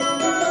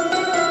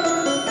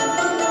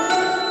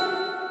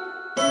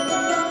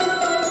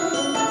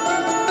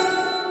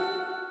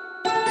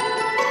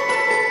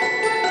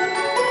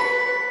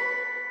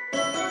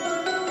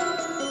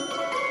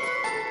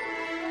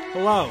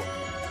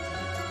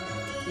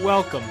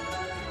Welcome.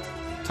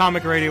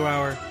 Atomic Radio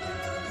Hour,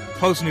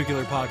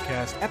 Post-Nuclear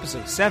Podcast,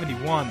 episode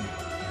 71.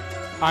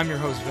 I'm your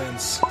host,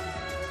 Vince.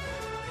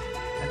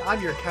 And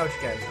I'm your couch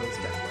guy host,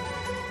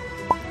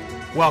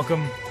 Declan.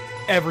 Welcome,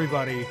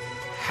 everybody.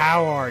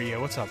 How are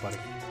you? What's up, buddy?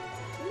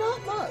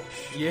 Not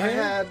much.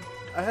 Yeah?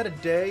 I had a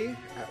day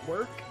at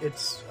work. It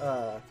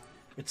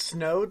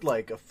snowed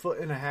like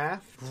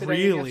 1.5 feet today.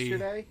 Really?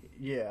 Yesterday.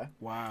 Yeah.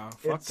 Wow,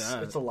 fuck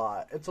that. It's a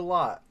lot. It's a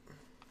lot.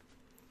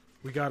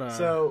 We got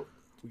a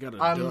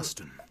I'm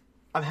Dustin.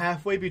 I'm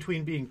halfway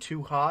between being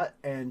too hot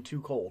and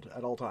too cold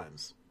at all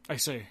times. I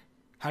see.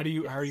 How are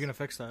you gonna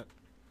fix that?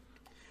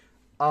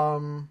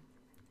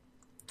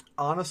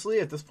 Honestly,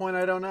 at this point,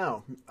 I don't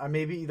know. I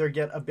maybe either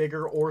get a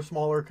bigger or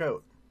smaller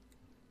coat.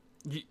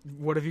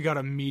 What if you got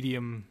a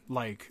medium,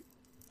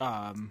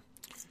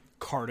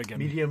 cardigan?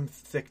 Medium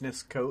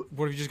thickness coat.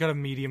 What if you just got a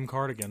medium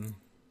cardigan?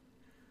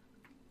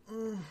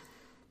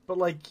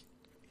 But,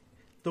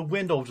 the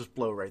wind will just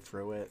blow right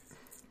through it.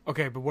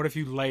 Okay, but what if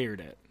you layered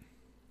it?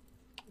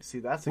 See,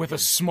 that's a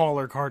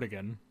smaller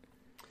cardigan.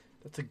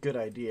 That's a good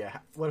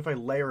idea. What if I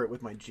layer it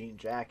with my jean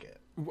jacket?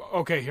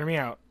 Okay, hear me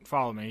out.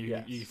 Follow me.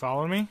 Yes. You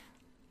following me?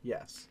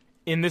 Yes.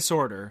 In this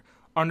order: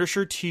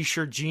 undershirt,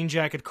 t-shirt, jean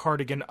jacket,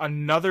 cardigan,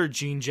 another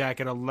jean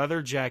jacket, a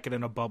leather jacket,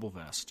 and a bubble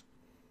vest.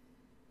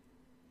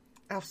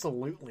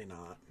 Absolutely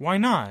not. Why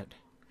not?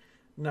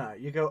 No,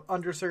 you go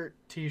undershirt,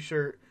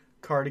 t-shirt,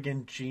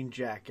 cardigan, jean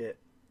jacket,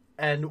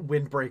 and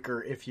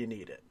windbreaker if you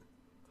need it.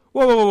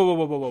 Whoa.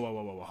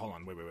 Hold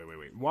on. Wait.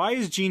 Why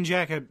is jean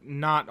jacket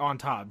not on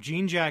top?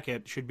 Jean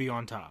jacket should be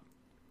on top.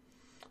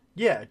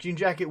 Yeah, jean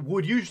jacket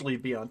would usually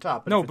be on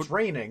top, but if it's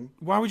raining...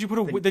 Why would you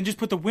then just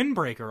put the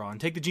windbreaker on?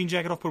 Take the jean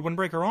jacket off, put a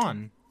windbreaker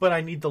on. But I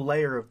need the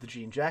layer of the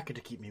jean jacket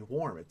to keep me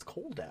warm. It's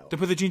cold out. To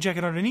put the jean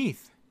jacket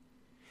underneath.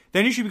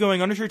 Then you should be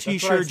going undershirt,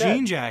 t-shirt,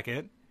 jean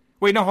jacket.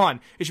 Wait, no, hold on.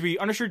 It should be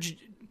undershirt,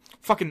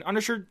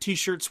 undershirt,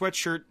 t-shirt,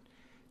 sweatshirt,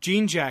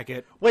 jean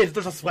jacket. Wait,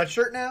 there's a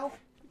sweatshirt now?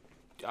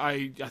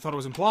 I thought it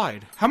was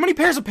implied. How many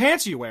pairs of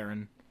pants are you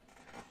wearing?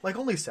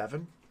 Only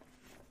 7.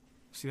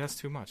 See, that's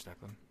too much,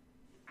 Declan.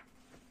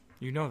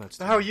 You know that's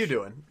too How much. are you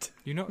doing?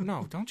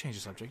 No, don't change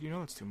the subject. You know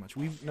that's too much.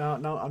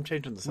 No, I'm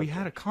changing the subject. We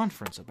had a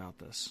conference about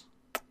this.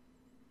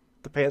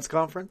 The pants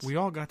conference? We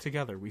all got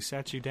together. We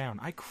sat you down.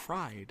 I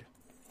cried.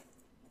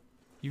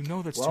 You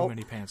know that's too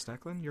many pants,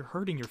 Declan. You're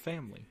hurting your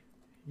family.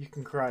 You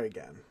can cry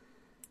again.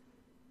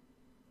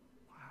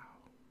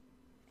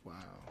 Wow.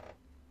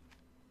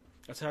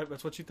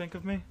 That's what you think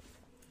of me?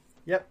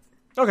 Yep.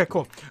 Okay,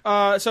 cool.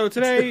 So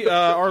today,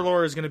 our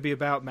lore is going to be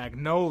about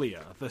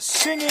Magnolia, the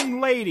singing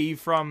lady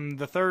from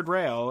the third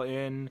rail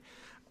in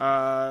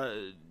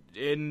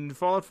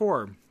Fallout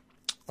 4.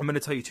 I'm going to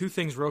tell you 2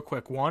 things real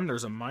quick. 1,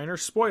 there's a minor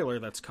spoiler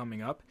that's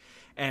coming up.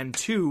 And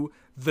 2,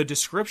 the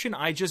description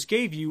I just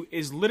gave you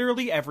is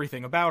literally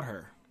everything about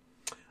her.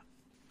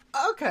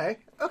 Okay,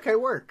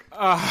 work.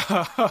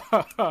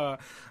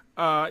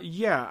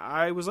 Yeah,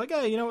 I was like,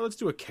 hey, let's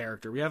do a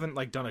character. We haven't,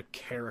 done a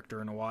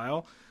character in a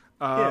while.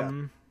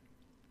 I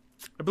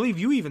believe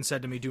you even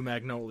said to me, do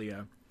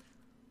Magnolia.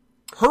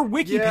 Her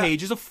wiki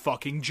page is a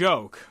fucking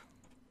joke.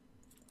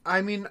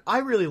 I mean, I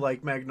really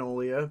like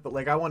Magnolia,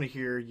 but, I want to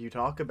hear you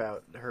talk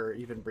about her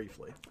even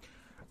briefly.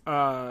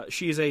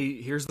 She is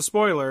here's the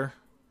spoiler,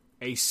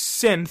 a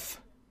synth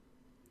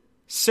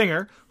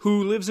singer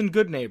who lives in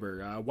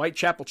Goodneighbor.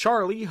 Whitechapel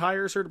Charlie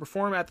hires her to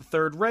perform at the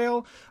third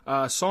rail.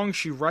 Songs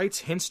she writes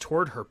hints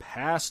toward her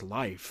past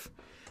life.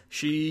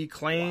 She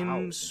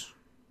claims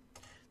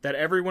that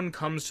everyone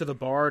comes to the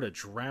bar to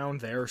drown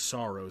their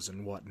sorrows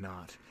and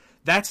whatnot.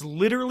 That's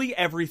literally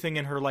everything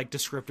in her,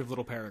 descriptive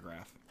little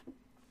paragraph.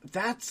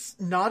 That's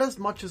not as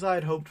much as I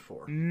had hoped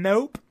for.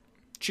 Nope.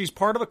 She's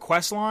part of a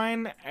quest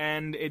line,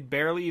 and it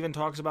barely even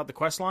talks about the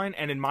quest line,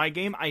 and in my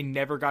game, I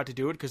never got to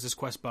do it because this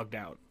quest bugged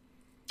out.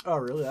 Oh,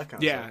 really? That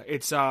kind of stuff.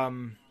 It's, I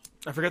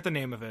forget the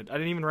name of it. I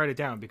didn't even write it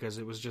down because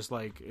it was just,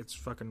 it's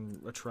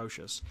fucking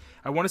atrocious.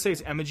 I want to say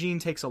it's Emogene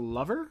Takes a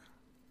Lover?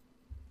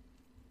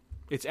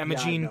 It's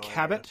Emogene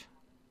Cabot.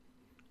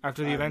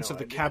 After the events of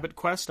the Cabot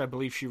quest, I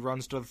believe she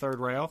runs to the third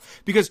rail.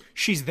 Because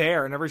she's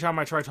there, and every time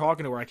I try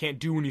talking to her, I can't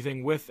do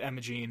anything with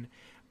Emogene.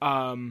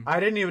 I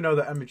didn't even know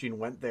that Emogene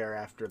went there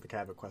after the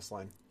Cabot quest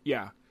line.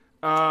 Yeah.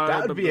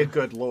 That would be a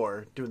good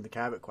lore, doing the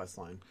Cabot quest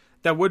line.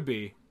 That would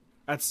be.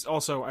 That's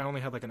also, I only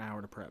had an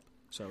hour to prep,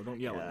 so don't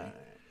yell at me.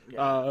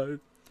 Yeah.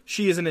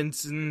 She's an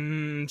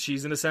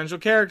essential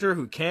character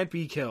who can't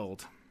be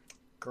killed.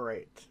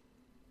 Great.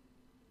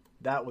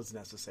 That was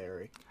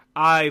necessary.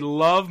 I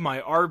love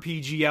my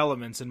RPG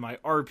elements in my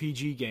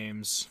RPG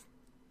games.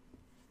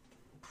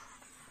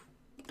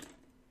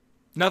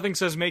 Nothing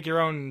says make your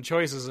own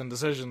choices and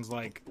decisions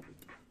like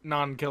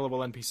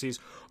non-killable NPCs.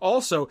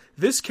 Also,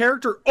 this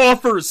character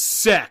offers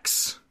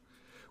sex,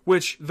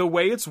 which, the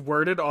way it's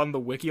worded on the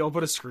wiki, I'll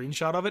put a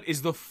screenshot of it,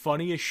 is the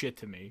funniest shit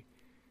to me.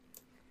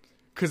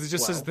 Because it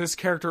just says this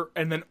character,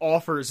 and then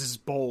offers is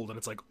bold, and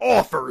it's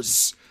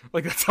offers!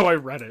 That's how I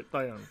read it.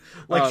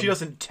 She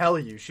doesn't tell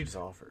you, she just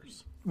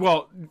offers.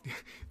 Well,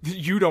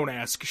 you don't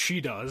ask,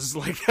 she does.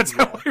 That's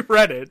how I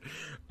read it.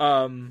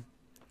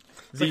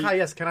 It's like, hi,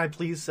 yes, can I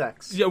please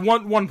sex? Yeah,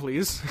 one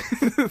please.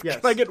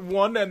 Yes. Can I get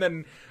one and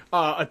then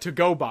a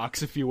to-go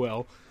box, if you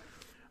will,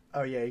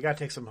 Oh, yeah, you gotta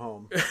take some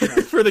home.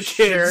 for the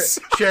kids.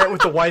 Share it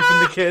with the wife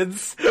and the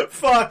kids.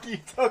 Fuck, you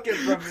took it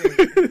from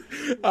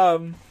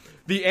me.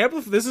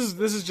 This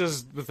is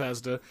just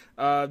Bethesda.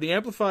 The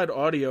amplified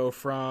audio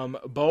from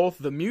both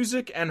the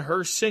music and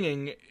her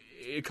singing,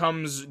 it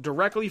comes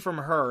directly from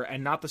her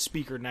and not the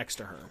speaker next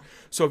to her.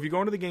 So if you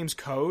go into the game's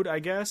code, I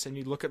guess, and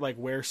you look at like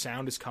where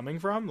sound is coming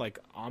from, like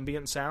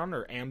ambient sound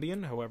or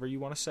ambient, however you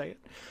want to say it,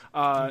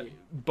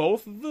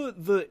 both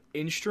the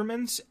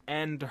instruments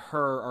and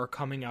her are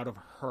coming out of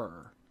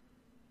her.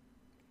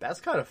 That's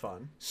kind of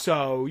fun.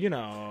 So, you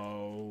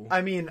know...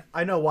 I mean,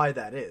 I know why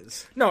that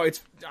is. No,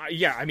 it's...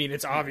 yeah, I mean,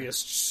 it's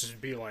obvious to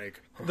be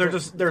like...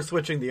 They're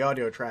switching the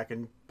audio track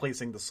and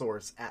placing the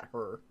source at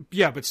her.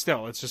 Yeah, but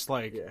still, it's just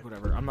like, Yeah.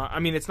 whatever. I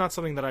mean, it's not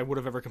something that I would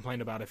have ever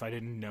complained about if I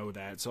didn't know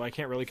that, so I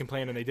can't really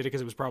complain, and they did it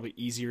because it was probably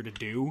easier to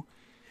do.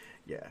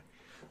 Yeah.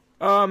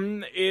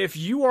 If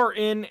you are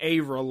in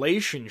a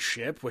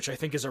relationship, which I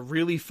think is a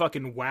really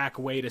fucking whack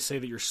way to say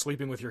that you're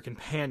sleeping with your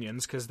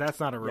companions, because that's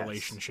not a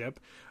relationship,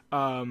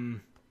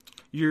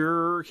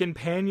 your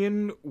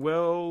companion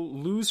will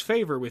lose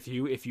favor with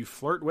you if you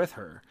flirt with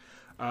her.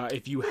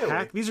 If you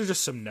hack... These are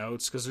just some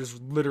notes, because there's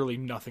literally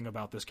nothing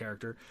about this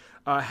character.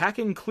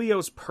 Hacking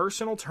Cleo's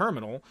personal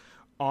terminal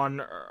on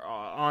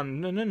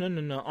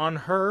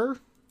her...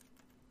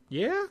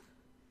 Yeah?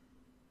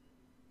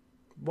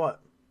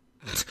 What?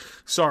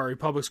 Sorry,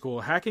 public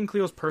school. Hacking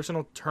Cleo's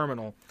personal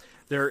terminal.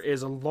 There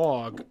is a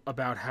log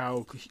about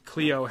how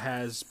Cleo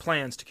has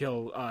plans to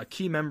kill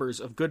key members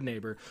of Good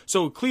Neighbor.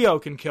 So Cleo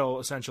can kill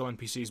essential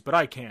NPCs, but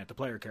I can't, the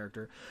player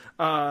character.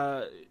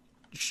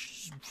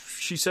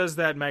 She says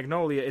that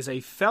Magnolia is a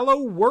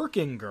fellow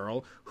working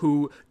girl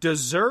who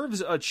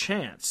deserves a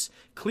chance.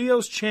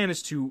 Cleo's plan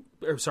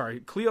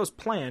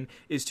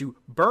is to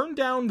burn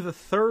down the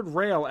third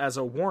rail as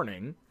a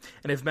warning,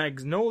 and if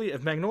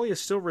Magnolia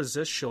still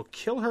resists, she'll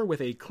kill her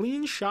with a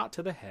clean shot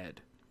to the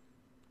head.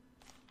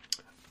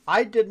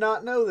 I did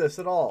not know this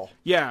at all.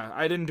 Yeah,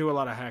 I didn't do a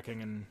lot of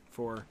hacking in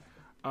 4.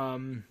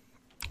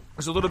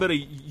 There's a little bit of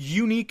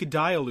unique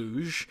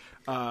dialogue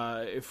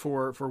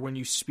for when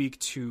you speak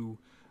to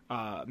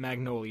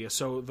Magnolia.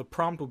 So the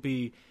prompt will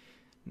be,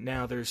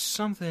 now there's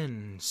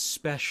something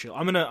special.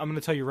 I'm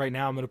gonna tell you right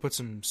now. I'm gonna put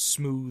some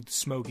smooth,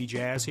 smoky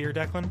jazz here,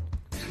 Declan.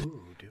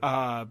 Ooh, dude.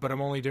 But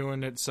I'm only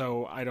doing it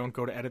so I don't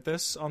go to edit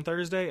this on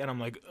Thursday, and I'm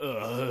like,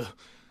 ugh.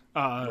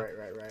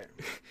 Right.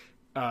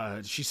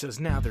 She says,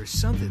 now there's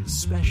something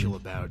special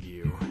about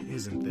you,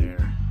 isn't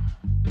there?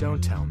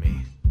 Don't tell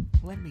me.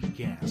 Let me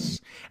guess.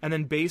 And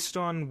then based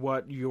on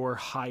what your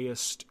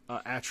highest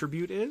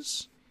attribute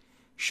is,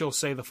 she'll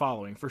say the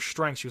following. For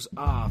strength, she goes,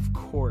 of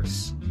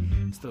course.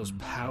 It's those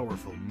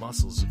powerful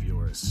muscles of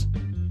yours.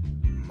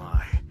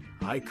 My,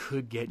 I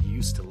could get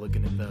used to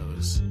looking at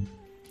those.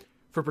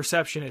 For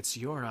perception, it's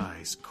your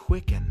eyes,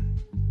 quick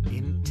and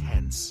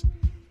intense.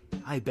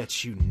 I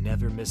bet you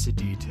never miss a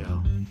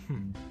detail.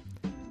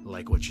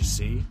 Like what you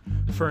see.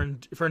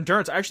 For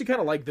endurance, I actually kind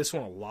of like this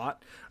one a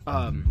lot.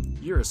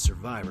 You're a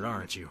survivor,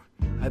 aren't you?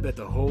 I bet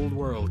the whole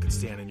world could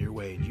stand in your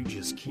way and you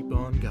just keep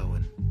on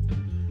going.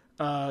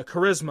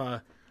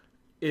 Charisma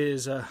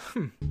is,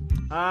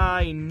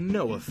 I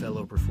know a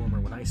fellow performer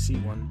when I see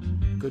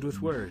one. Good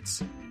with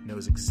words.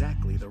 Knows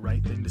exactly the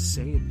right thing to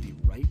say at the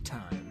right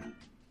time.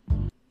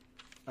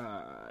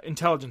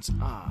 Intelligence,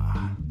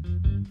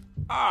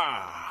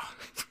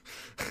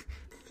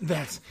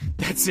 That's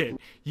it.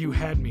 You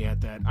had me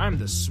at that. I'm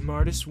the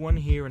smartest one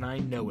here, and I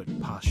know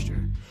it,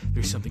 posture.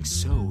 There's something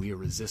so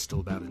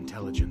irresistible about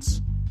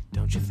intelligence,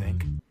 don't you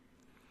think?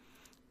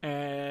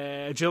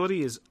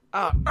 Agility is...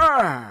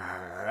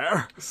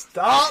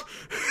 Stop!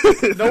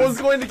 No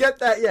one's going to get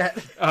that yet.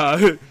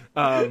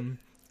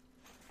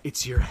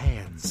 It's your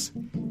hands.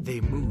 They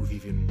move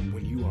even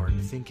when you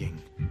aren't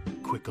thinking.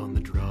 Quick on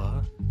the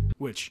draw.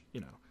 Which,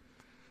 you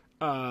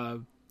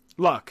know.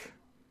 Luck.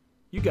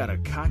 You got a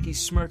cocky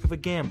smirk of a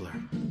gambler.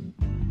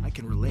 I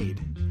can relate.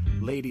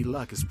 Lady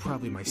Luck is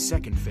probably my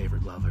second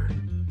favorite lover.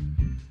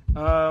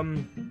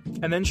 And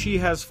then she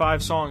has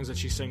 5 songs that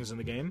she sings in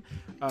the game.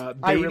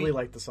 I really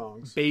like the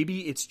songs.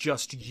 Baby, It's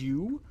Just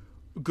You,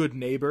 Good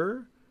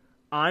Neighbor,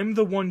 I'm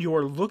the One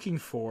You're Looking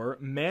For,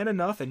 Man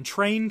Enough, and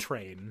Train.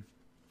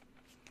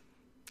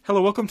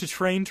 Hello, welcome to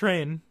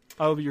Train.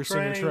 I'll be your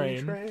singer,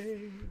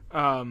 Train.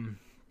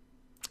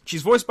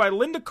 She's voiced by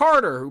Linda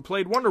Carter, who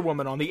played Wonder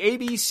Woman on the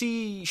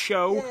ABC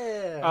show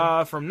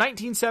from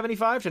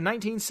 1975 to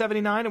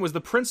 1979 and was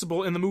the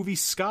principal in the movie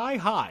Sky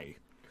High.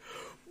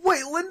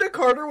 Wait, Linda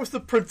Carter was the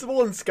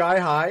principal in Sky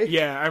High?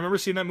 Yeah, I remember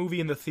seeing that movie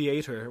in the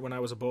theater when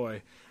I was a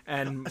boy.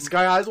 And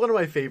Sky High is one of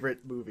my favorite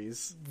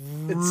movies.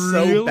 It's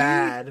really? so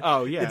bad.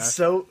 Oh, yeah. It's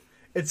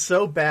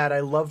so bad. I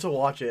love to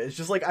watch it. It's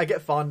just like I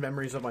get fond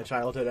memories of my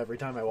childhood every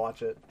time I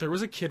watch it. There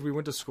was a kid we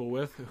went to school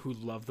with who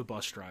loved the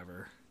bus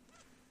driver.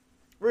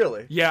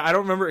 Really? Yeah, I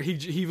don't remember.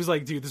 He was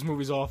like, dude, this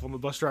movie's awful, and the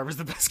bus driver's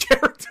the best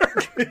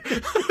character.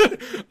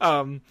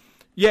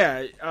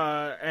 Yeah,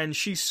 and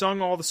she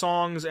sung all the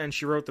songs and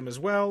she wrote them as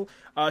well.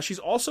 She's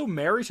also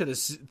married to the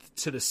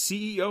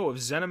CEO of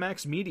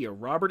ZeniMax Media,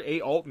 Robert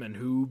A. Altman,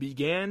 who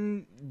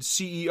began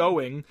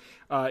CEOing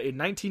in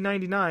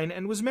 1999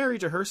 and was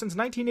married to her since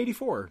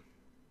 1984.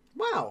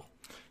 Wow,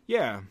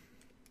 Yeah,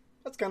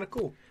 that's kind of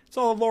cool. that's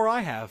all the lore I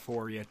have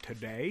for you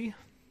today.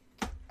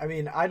 I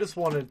mean, I just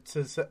wanted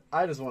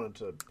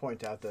to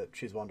point out that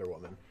she's Wonder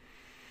Woman.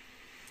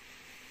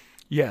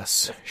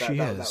 Yes, she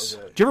that is. was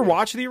it. Did you ever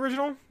watch the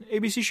original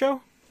ABC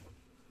show?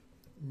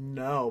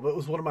 No, but it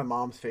was one of my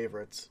mom's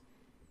favorites.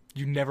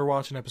 You never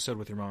watched an episode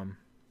with your mom.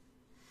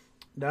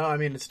 No, I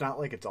mean, it's not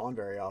like it's on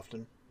very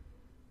often.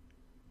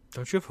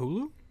 Don't you have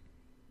Hulu?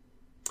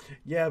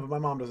 Yeah, but my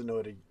mom doesn't know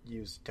how to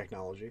use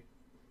technology.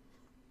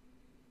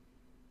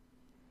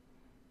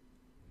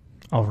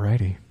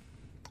 Alrighty.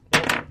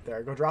 There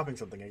I go, dropping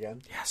something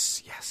again.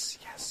 Yes, yes,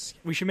 yes.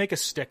 We should make a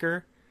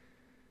sticker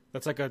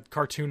that's like a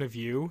cartoon of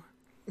you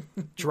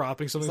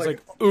dropping something. It's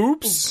like,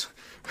 oops.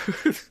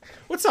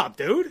 What's up,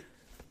 dude?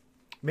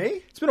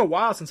 Me? It's been a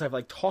while since I've,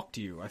 like, talked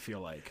to you, I feel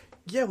like.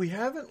 Yeah, we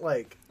haven't,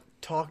 like,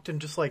 talked and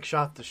just, like,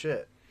 shot the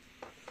shit.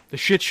 The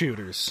shit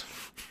shooters.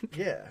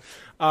 Yeah.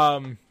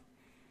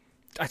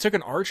 I took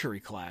an archery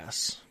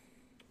class.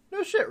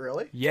 No shit,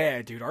 really.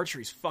 Yeah, dude,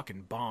 archery's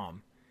fucking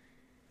bomb.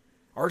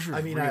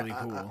 Archery's really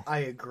cool. I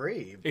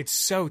agree. It's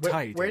so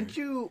tight. Where did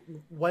you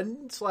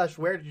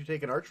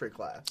take an archery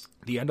class?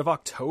 The end of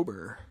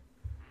October.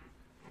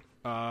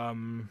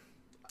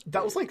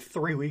 That was like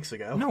 3 weeks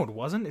ago. No, it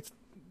wasn't. It's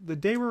the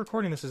day we're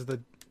recording this is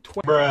the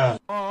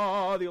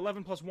 12th. The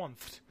 11 plus 1.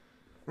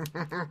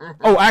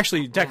 Oh,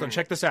 actually, Declan,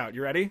 check this out.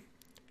 You ready?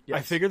 Yes.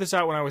 I figured this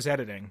out when I was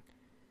editing.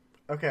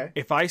 Okay.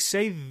 If I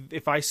say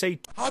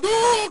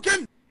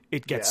Hadouken,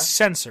 it gets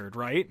censored,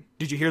 right?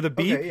 Did you hear the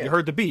beep? Okay, yeah. You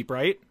heard the beep,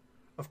 right?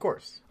 Of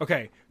course.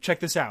 Okay, check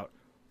this out.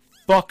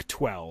 Fuck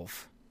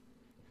 12.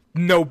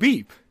 No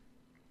beep.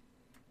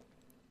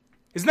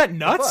 Isn't that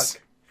nuts?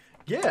 Fuck.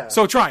 Yeah.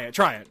 So try it.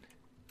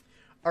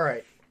 All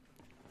right.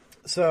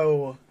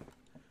 So,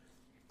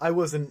 I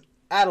was an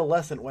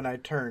adolescent when I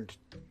turned.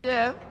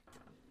 Yeah.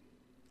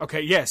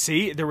 Okay, yeah,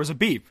 see? There was a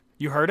beep.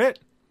 You heard it?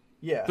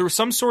 Yeah. There was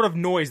some sort of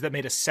noise that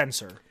made a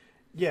censor.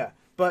 Yeah,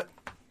 but,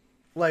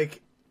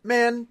 like,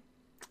 man,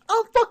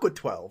 I'll fuck with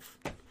 12.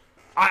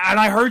 And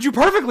I heard you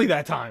perfectly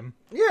that time.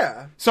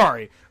 Yeah.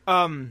 Sorry.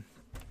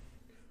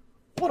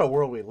 What a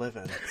world we live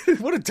in.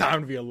 What a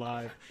time to be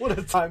alive. What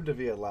a time to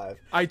be alive.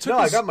 I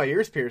got my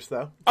ears pierced,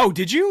 though. Oh,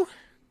 did you?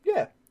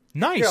 Yeah.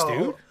 Nice, Yeah,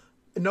 dude.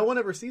 No one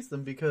ever sees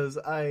them because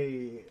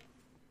I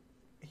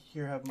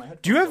have my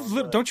headphones Do you have? on,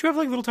 but Don't you have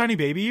like little tiny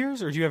baby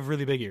ears, or do you have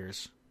really big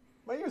ears?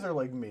 my ears are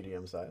like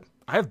medium size.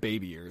 I have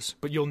baby ears,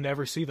 but you'll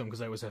never see them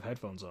because I always have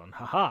headphones on.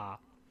 Haha.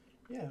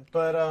 Yeah,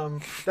 but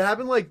that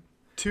happened like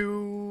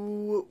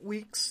 2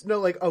 weeks. No,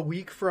 like a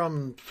week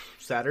from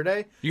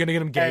Saturday. You gonna get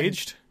them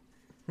gauged?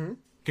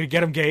 Gonna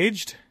get them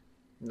gauged?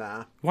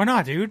 Nah, Why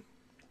not, dude?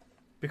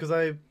 because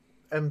I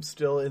am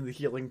still in the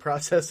healing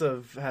process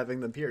of having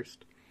them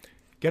pierced.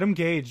 Get them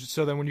gauged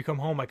so then when you come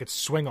home, I could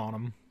swing on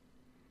them.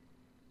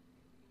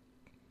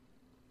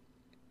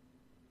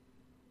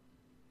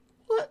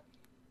 What?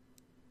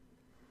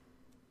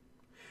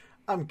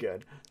 I'm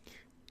good.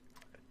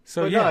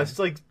 So But yeah, no, it's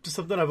like just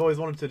something I've always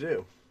wanted to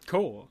do.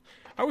 cool.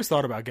 I always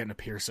thought about getting a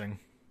piercing.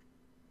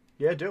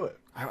 Yeah, do it.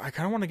 I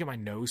kind of want to get my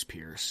nose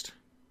pierced.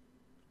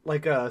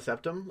 Like a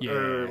septum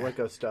or Yeah. like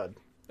a stud.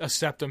 A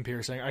septum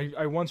piercing.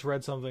 I once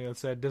read something that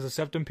said, "Does a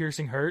septum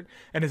piercing hurt?"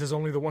 And it says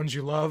only the ones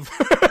you love.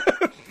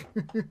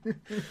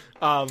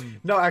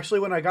 No, actually,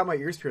 when I got my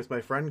ears pierced,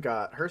 my friend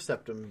got her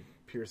septum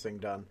piercing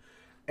done,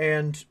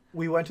 and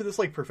we went to this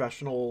like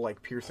professional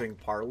like piercing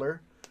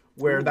parlor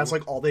where that's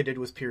like all they did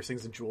was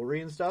piercings and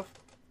jewelry and stuff.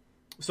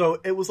 So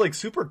it was like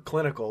super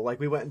clinical. Like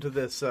we went into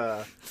this.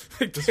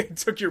 They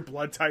took your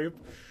blood type.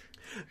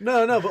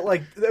 No, but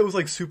like it was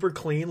like super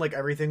clean. Like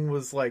everything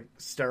was like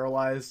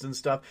sterilized and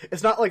stuff.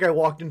 It's not like I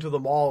walked into the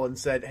mall and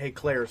said, "Hey,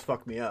 Claire's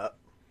fuck me up."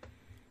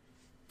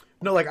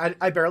 No, like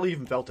I barely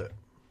even felt it.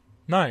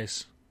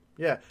 Nice.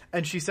 Yeah,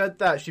 and she said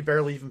that she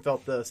barely even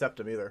felt the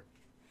septum either.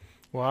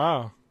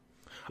 Wow.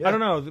 Yeah. I don't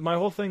know. My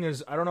whole thing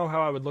is I don't know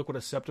how I would look with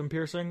a septum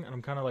piercing, and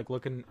I'm kind of like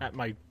looking at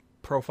my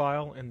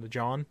profile in the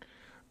John.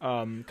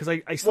 Because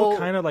I still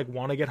kind of like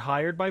want to get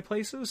hired by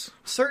places.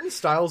 Certain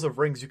styles of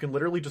rings, you can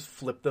literally just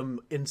flip them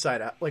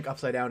inside out, like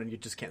upside down, and you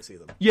just can't see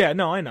them. Yeah,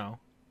 no, I know.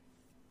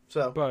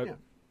 So, But- yeah.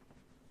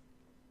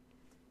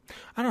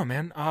 I don't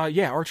know, man.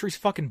 Yeah, archery's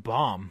fucking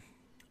bomb.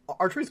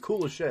 Archery's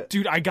cool as shit.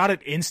 Dude, I got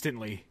it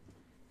instantly.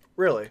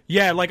 Really?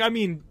 Yeah, like, I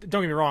mean,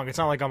 don't get me wrong. It's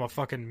not like I'm a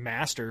fucking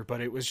master, but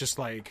it was just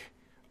like,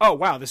 oh,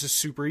 wow, this is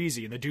super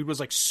easy. And the dude was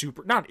like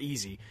super, not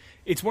easy.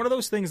 It's one of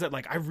those things that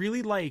like, I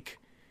really like.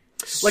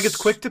 Like it's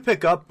quick to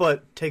pick up,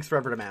 but takes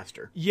forever to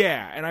master.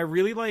 Yeah, and I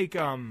really like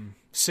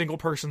single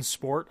person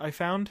sport. I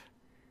found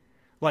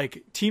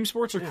like team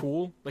sports are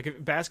cool. Like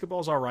if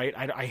basketball's all right.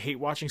 I hate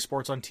watching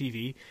sports on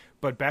TV,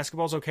 but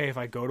basketball's okay if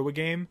I go to a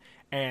game.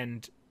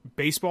 And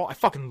baseball. I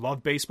fucking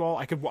love baseball.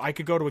 I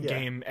could go to a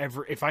game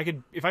if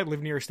I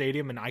lived near a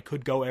stadium and I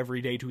could go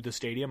every day to the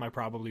stadium, I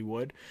probably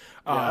would.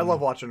 I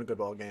love watching a good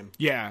ball game.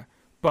 Yeah,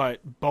 but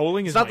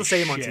bowling is not my the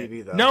same shit. on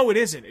TV though. No, it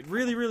isn't. It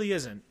really, really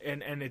isn't.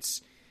 And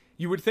it's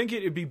you would think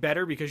it'd be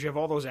better because you have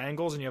all those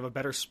angles and you have a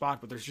better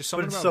spot, but there's just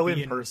something But it's about so being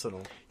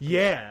impersonal.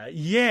 Yeah.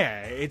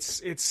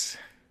 It's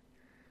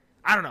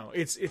I don't know.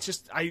 It's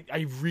just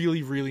I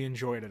really, really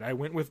enjoyed it. I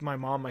went with my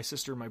mom, my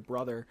sister, my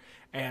brother,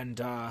 and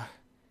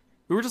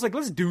we were just like,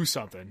 let's do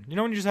something. You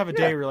know, when you just have a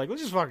day where you're like,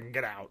 let's just fucking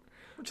get out.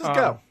 Just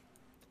go.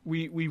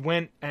 We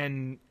went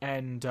and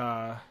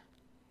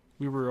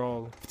we were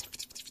all.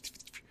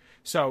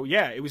 So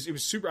yeah, it was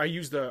super. I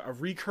used a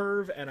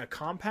recurve and a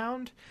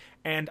compound,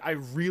 and I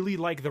really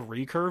like the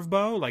recurve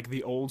bow, like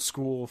the old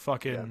school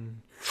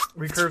fucking.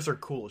 Recurves are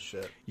cool as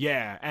shit.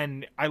 Yeah,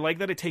 and I like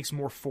that it takes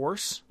more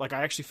force. Like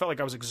I actually felt like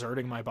I was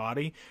exerting my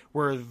body,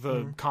 where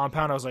the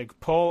compound I was like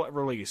pull,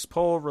 release,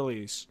 pull,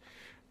 release.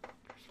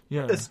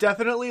 Yeah, It's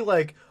definitely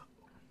like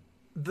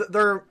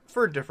they're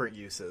for different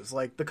uses.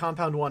 Like the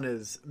compound one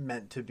is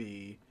meant to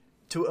be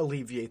to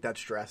alleviate that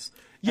stress.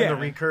 Yeah.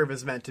 And the recurve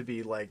is meant to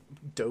be like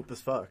dope as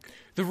fuck.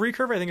 The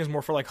recurve I think is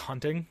more for like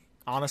hunting,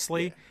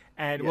 honestly. Yeah.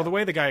 And Yeah. well, the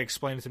way the guy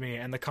explained it to me,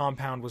 and the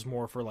compound was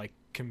more for like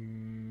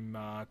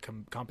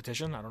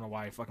competition. I don't know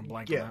why I fucking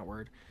blanked on that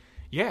word.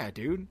 Yeah,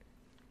 dude.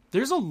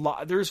 There's a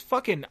lot. There's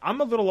fucking. I'm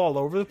a little all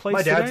over the place.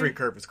 My dad's today.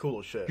 recurve is cool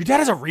as shit. Your dad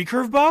has a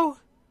recurve bow?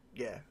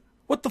 Yeah.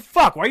 What the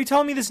fuck? Why are you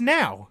telling me this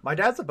now? My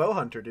dad's a bow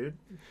hunter, dude.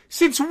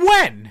 Since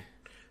when?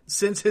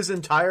 Since his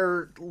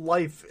entire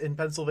life in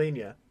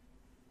Pennsylvania.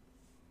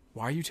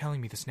 Why are you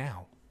telling me this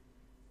now?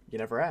 You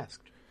never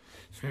asked.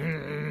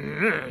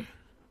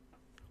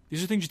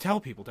 These are things you tell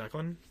people,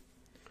 Declan.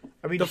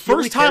 I mean, The he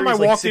only first time I carries,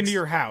 like, walked 6 into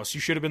your house,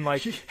 you should have been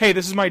like, hey,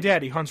 this is my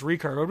dad. He hunts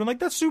recurve. I would have been like,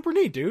 that's super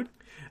neat, dude.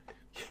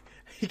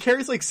 He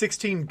carries like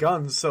 16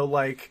 guns, so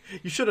like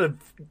you should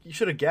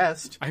have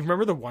guessed. I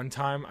remember the one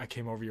time I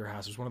came over your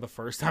house. It was one of the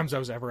first times I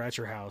was ever at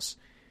your house.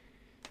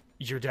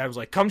 Your dad was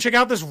like, come check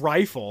out this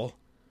rifle.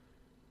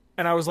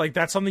 And I was like,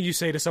 that's something you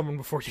say to someone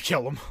before you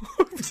kill them.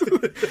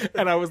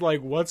 And I was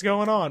like, what's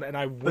going on? And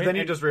I went. But then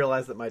you just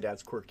realized that my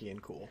dad's quirky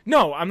and cool.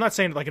 No, I'm not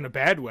saying it like in a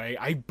bad way.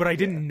 But I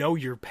didn't know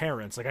your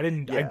parents. Like I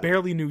Yeah.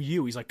 barely knew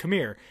you. He's like, come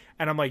here.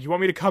 And I'm like, you want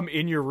me to come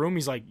in your room?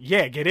 He's like,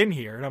 yeah, get in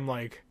here. And I'm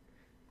like,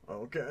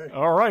 Okay.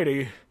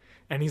 alrighty.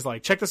 And he's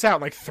like, check this out.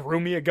 And like threw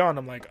me a gun.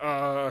 I'm like,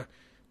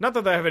 not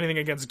that I have anything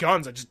against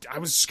guns. I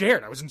was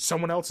scared. I was in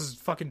someone else's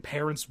fucking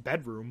parents'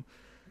 bedroom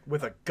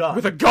With a gun.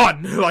 with a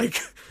gun.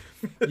 Like,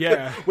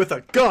 yeah. With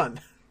a gun.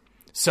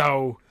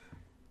 So,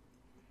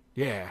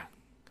 yeah.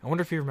 I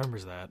wonder if he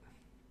remembers that.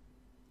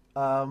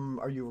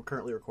 Are you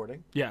currently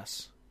recording?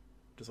 Yes.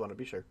 Just want to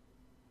be sure.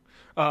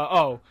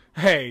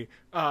 Hey,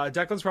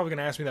 Declan's probably going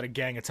to ask me that a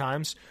gang of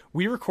times.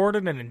 We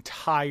recorded an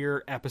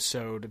entire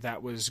episode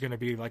that was going to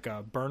be like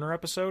a burner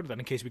episode, that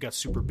in case we got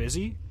super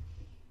busy,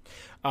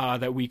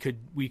 that we could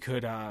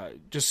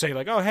just say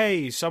like, oh,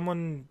 hey,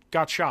 someone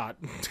got shot,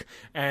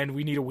 and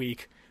we need a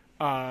week.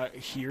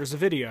 Here's a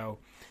video.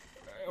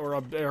 Or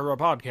a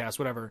podcast,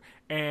 whatever.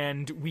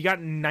 And we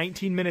got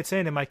 19 minutes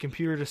in, and my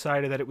computer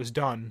decided that it was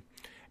done.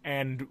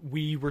 And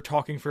we were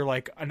talking for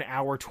like an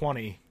hour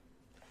 20.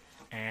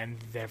 And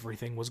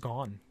everything was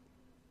gone.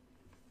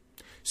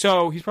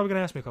 So he's probably going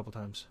to ask me a couple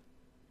times.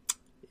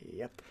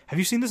 Yep. Have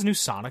you seen this new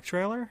Sonic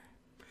trailer?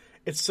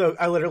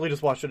 I literally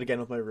just watched it again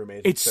with my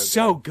roommate. It's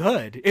so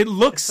good. It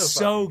looks It's so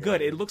so fucking good.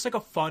 good. It looks like a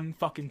fun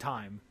fucking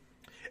time.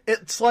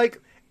 It's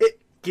like,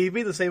 it gave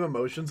me the same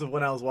emotions of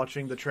when I was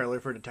watching the trailer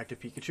for Detective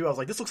Pikachu. I was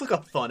like, this looks like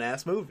a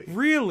fun-ass movie.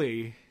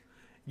 Really?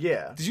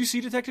 Yeah. Did you see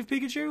Detective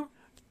Pikachu?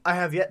 I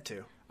have yet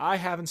to. I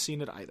haven't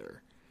seen it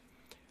either.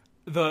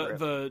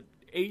 The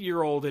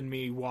 8-year-old in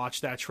me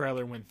watched that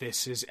trailer and went,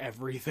 this is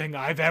everything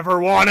I've ever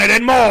wanted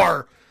and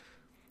more!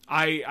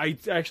 I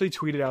actually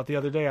tweeted out the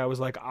other day, I was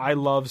like, I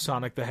love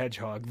Sonic the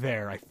Hedgehog.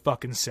 There, I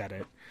fucking said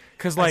it.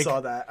 Cause, like, I saw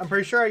that. I'm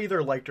pretty sure I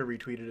either liked or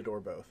retweeted it or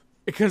both.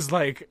 Because,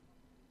 like,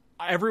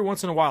 every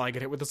once in a while I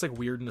get hit with this, like,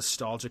 weird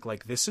nostalgic,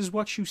 like, this is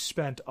what you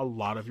spent a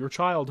lot of your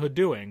childhood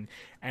doing,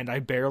 and I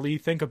barely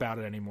think about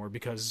it anymore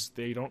because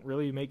they don't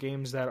really make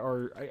games that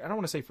are, I don't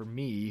want to say for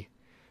me,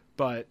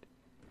 but,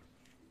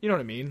 you know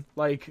what I mean?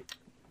 Like,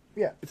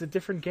 Yeah. it's a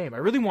different game. I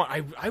really want,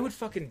 I would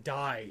fucking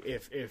die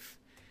if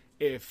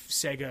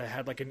Sega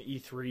had, like, an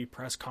E3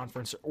 press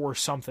conference or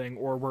something,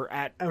 or we're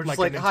at, I was like, just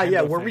like, a hi,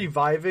 yeah, Nintendo we're thing.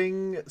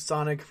 reviving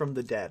Sonic from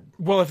the dead.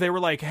 Well, if they were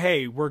like,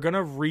 hey, we're going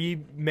to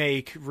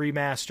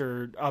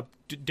remaster,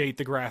 update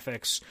the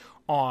graphics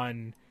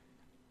on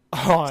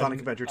Sonic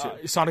Adventure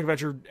 2. Sonic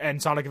Adventure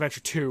and Sonic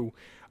Adventure 2,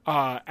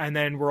 and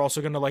then we're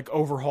also going to, like,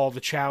 overhaul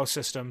the Chow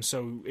system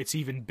so it's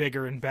even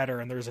bigger and better,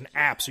 and there's an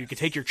app so you can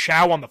take your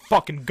Chow on the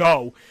fucking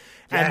go.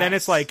 And then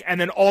it's like, and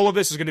then all of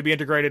this is going to be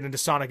integrated into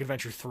Sonic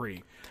Adventure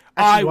 3.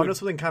 Actually, you want to know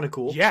something kind of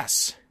cool?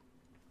 Yes.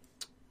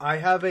 I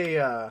have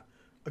a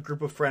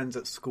group of friends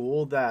at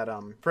school that,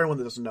 for anyone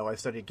that doesn't know, I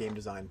studied game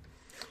design.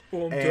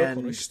 Well, I'm And-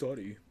 when I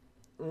study.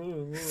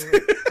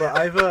 But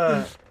I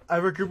have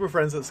a group of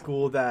friends at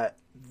school that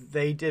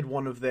they did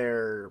one of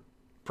their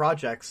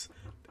projects,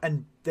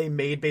 and they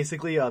made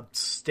basically a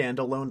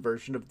standalone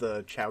version of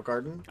the Chow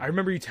Garden. I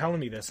remember you telling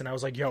me this, and I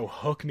was like, yo,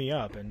 hook me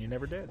up, and you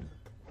never did.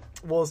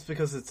 Well, it's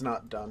because it's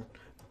not done.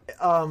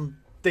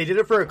 They did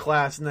it for a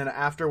class, and then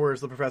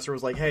afterwards the professor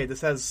was like, hey,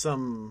 this has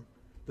some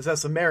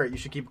merit, you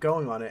should keep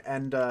going on it.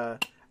 And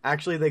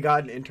actually they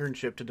got an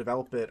internship to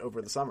develop it over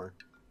the summer.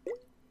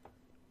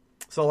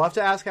 So I'll have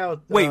to ask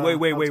how Wait. how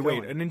it's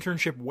going. An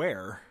internship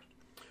where?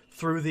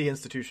 Through the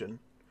institution.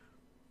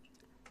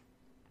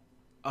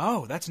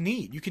 Oh, that's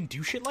neat. You can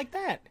do shit like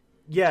that.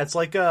 Yeah, it's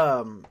like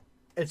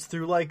it's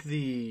through like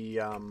the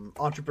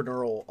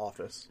entrepreneurial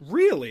office.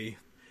 Really?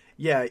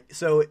 Yeah,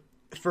 so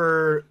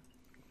for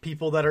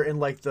people that are in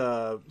like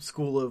the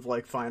School of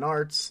like Fine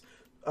Arts,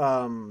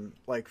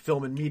 like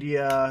film and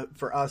media,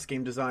 for us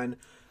game design,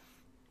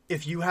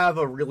 if you have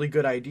a really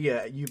good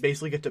idea, you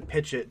basically get to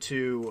pitch it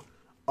to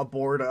a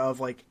board of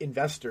like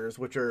investors,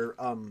 which are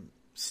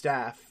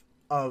staff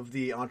of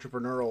the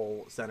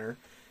entrepreneurial center,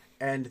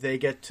 and they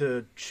get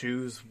to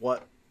choose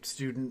what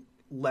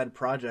student-led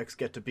projects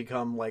get to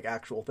become like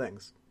actual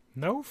things.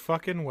 No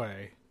fucking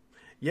way.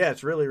 Yeah,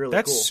 it's really, really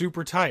That's cool.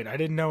 super tight. I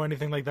didn't know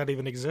anything like that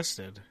even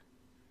existed.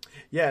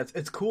 Yeah,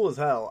 it's cool as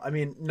hell. I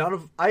mean,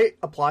 I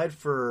applied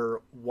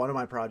for one of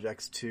my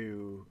projects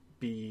to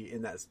be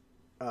in that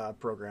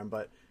program,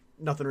 but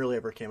nothing really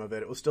ever came of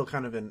it. It was still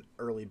kind of an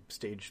early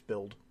stage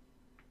build.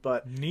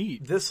 But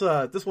Neat. This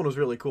one was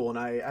really cool, and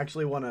I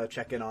actually want to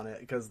check in on it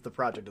because the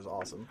project is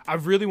awesome. I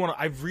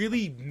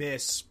really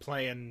miss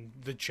playing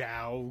the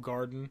Chow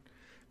Garden.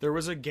 There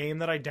was a game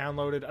that I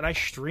downloaded, and I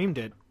streamed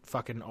it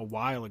fucking a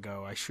while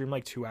ago. I streamed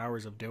like 2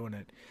 hours of doing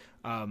it.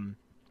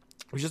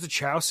 It was just a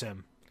Chow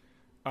sim.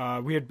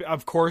 We had,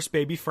 of course,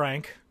 baby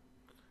Frank.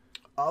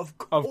 Of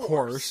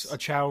course,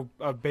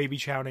 a baby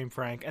Chow named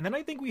Frank. And then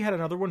I think we had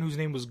another one whose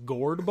name was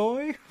Gourd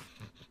Boy.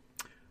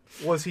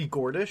 Was he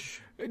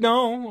Gordish?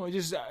 No,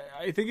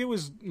 I think it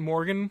was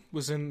Morgan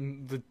was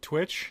in the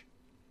Twitch.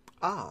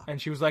 Ah. And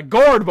she was like,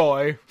 Gourd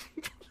Boy.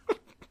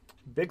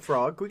 Big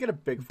Frog. Can we get a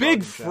Big Frog?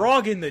 Big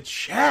Frog in the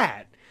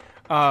chat.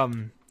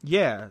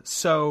 Yeah,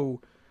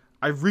 so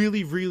I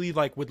really, really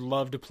would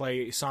love to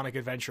play Sonic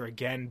Adventure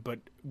again, but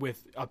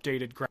with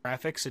updated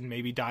graphics and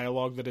maybe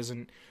dialogue that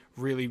isn't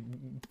really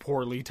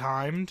poorly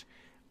timed.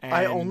 And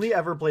I only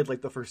ever played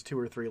like the first 2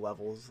 or 3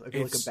 levels. I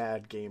feel like a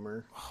bad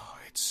gamer. Oh,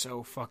 it's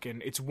so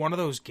fucking... It's one of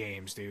those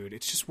games, dude.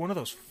 It's just one of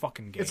those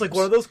fucking games. It's like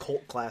one of those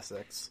cult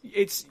classics.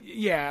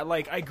 Yeah,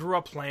 like, I grew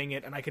up playing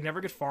it, and I could never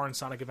get far in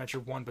Sonic Adventure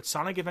 1, but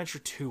Sonic Adventure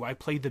 2, I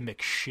played the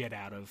McShit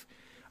out of.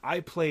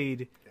 I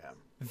played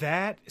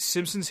that,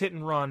 Simpsons Hit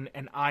and Run,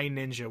 and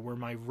iNinja were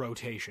my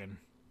rotation.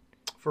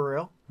 For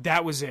real?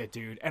 That was it,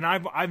 dude. And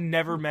I've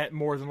never met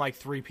more than like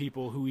 3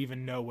 people who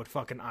even know what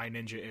fucking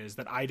iNinja is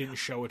that I didn't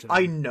show it to them.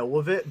 I know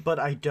of it, but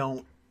I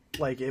don't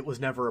like it was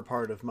never a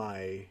part of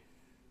my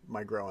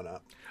growing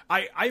up.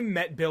 I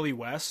met Billy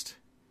West,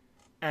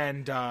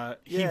 and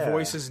he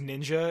voices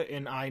Ninja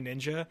in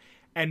iNinja,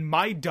 and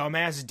my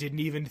dumbass didn't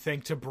even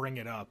think to bring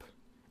it up,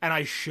 and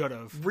I should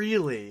have.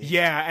 Really?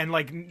 Yeah, and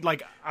like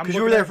because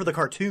you were there for the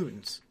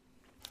cartoons.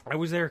 I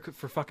was there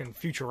for fucking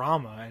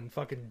Futurama and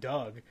fucking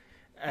Doug.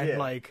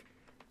 And,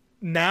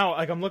 now,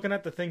 I'm looking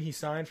at the thing he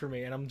signed for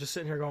me, and I'm just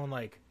sitting here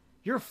going,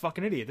 you're a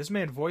fucking idiot. This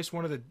man voiced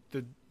one of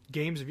the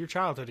games of your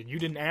childhood, and you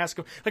didn't ask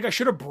him. I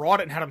should have brought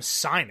it and had him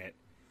sign it.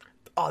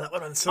 Oh, that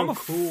would have been so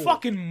cool. I'm a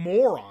fucking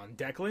moron,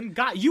 Declan.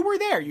 God, you were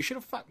there. You should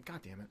have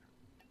God damn it.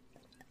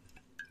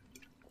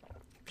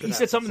 He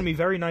said something to me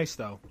very nice,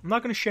 though. I'm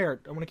not going to share it.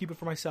 I'm going to keep it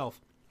for myself.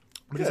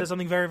 But he said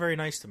something very, very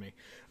nice to me.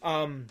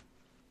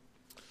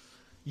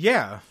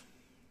 Yeah.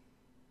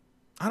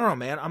 I don't know,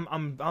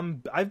 man.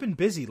 I've been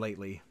busy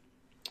lately.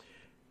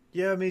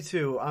 Yeah, me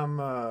too. I'm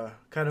I'm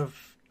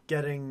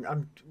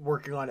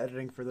working on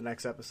editing for the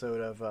next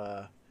episode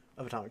of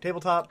Atomic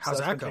Tabletop. How's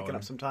so that been going? Taking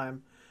up some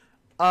time.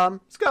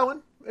 It's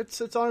going.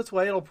 It's on its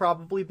way. It'll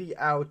probably be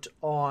out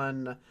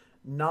on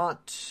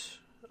not.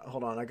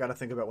 Hold on, I got to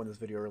think about when this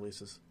video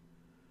releases.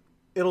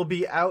 It'll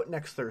be out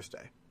next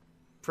Thursday,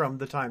 from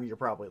the time you're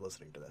probably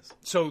listening to this.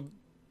 So,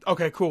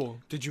 okay, cool.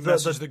 Did you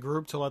message the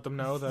group to let them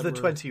know that the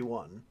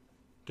 21?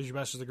 Did you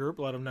message the group?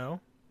 Let them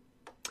know?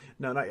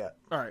 No, not yet.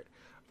 All right.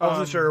 I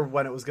wasn't sure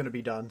when it was going to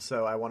be done,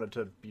 so I wanted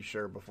to be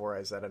sure before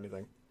I said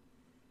anything.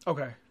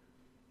 Okay.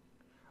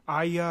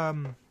 I've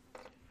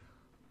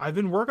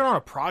been working on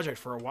a project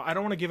for a while. I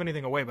don't want to give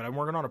anything away, but I'm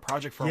working on a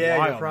project for a while.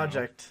 Yeah, your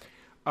project.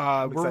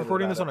 We're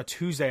recording this on a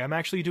Tuesday. I'm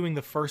actually doing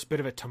the first bit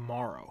of it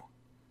tomorrow.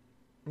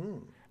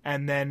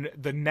 And then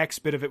the next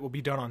bit of it will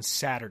be done on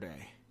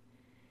Saturday.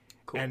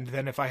 Cool. And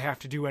then if I have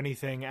to do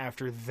anything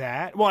after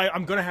that... Well,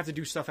 I'm going to have to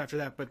do stuff after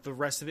that, but the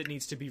rest of it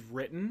needs to be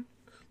written.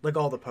 Like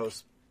all the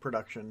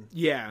post-production.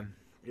 Yeah.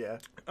 Yeah.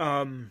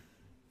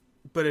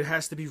 But it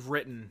has to be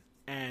written,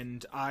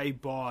 and I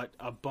bought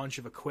a bunch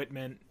of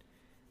equipment,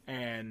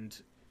 and...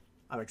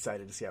 I'm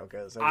excited to see how it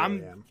goes. I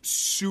really am.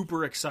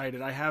 Super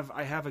excited. I have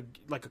a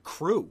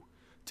crew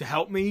to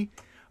help me.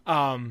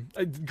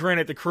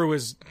 Granted, the crew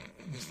is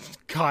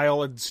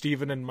Kyle and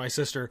Steven and my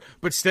sister,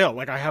 but still,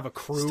 like, I have a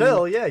crew.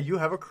 Still, yeah, you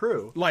have a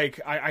crew. Like,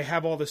 I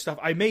have all this stuff.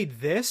 I made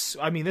this.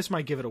 I mean, this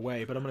might give it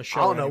away, but I'm going to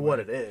show I don't know anyway. what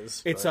it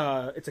is. It's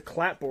a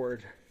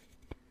clapboard.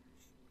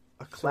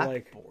 A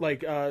clapboard? So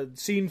like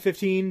scene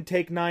 15,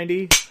 take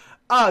 90.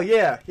 Oh,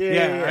 yeah. I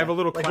have a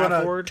little like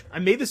clapboard. I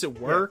made this at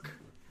work.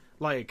 Yeah.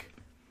 Like,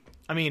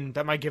 I mean,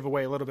 that might give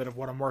away a little bit of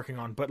what I'm working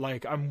on, but,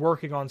 like, I'm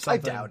working on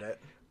something. I doubt it.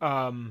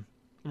 I'm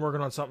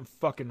working on something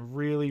fucking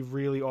really,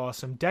 really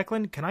awesome.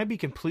 Declan, can I be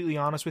completely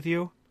honest with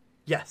you?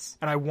 Yes.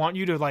 And I want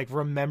you to, like,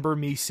 remember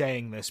me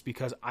saying this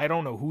because I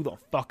don't know who the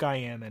fuck I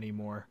am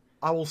anymore.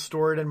 I will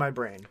store it in my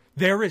brain.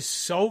 There is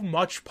so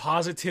much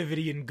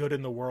positivity and good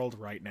in the world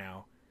right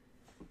now.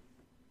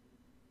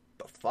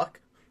 The fuck?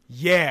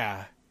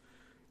 Yeah.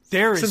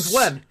 There is. Since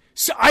when?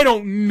 So, I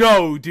don't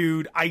know,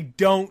 dude. I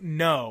don't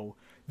know.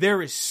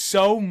 There is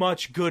so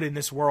much good in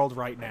this world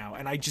right now,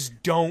 and I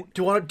just don't.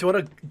 Do you want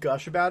to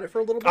gush about it for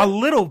a little bit? A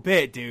little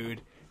bit,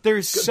 dude.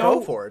 There's Go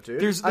for it, dude.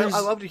 There's I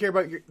love to hear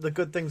about the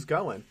good things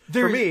going.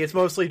 For me, it's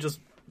mostly just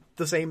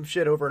the same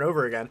shit over and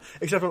over again,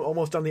 except I'm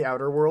almost done the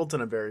Outer Worlds,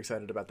 and I'm very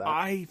excited about that.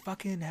 I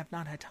fucking have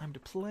not had time to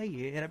play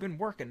it. I've been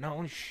working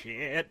on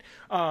shit.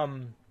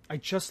 I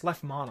just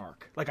left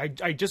Monarch.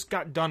 Like, I just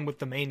got done with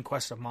the main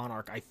quest of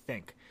Monarch, I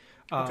think.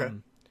 Okay.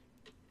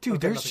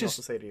 Dude, there's nothing just... else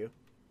to say to you.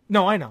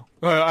 No, I know.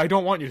 I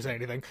don't want you to say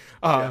anything.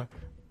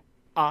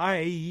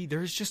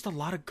 There's just a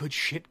lot of good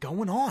shit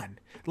going on.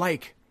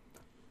 Like,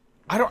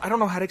 I don't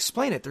know how to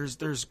explain it.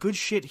 There's good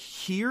shit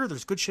here.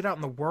 There's good shit out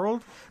in the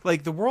world.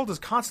 Like, the world is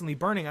constantly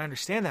burning. I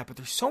understand that, but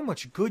there's so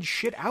much good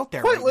shit out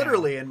there. Quite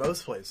literally in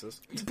most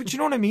places. But you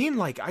know what I mean?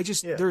 Like,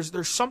 Yeah.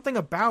 there's something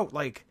about,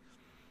 like,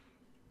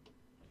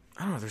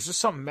 I don't know, there's just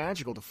something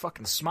magical to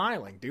fucking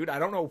smiling, dude. I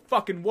don't know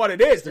fucking what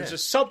it is. There's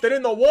just something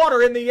in the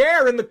water, in the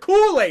air, in the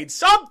Kool-Aid,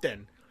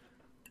 something.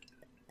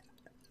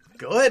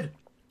 Good.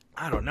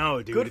 I don't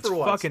know, dude. Good It's for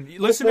once. fucking.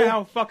 Listen to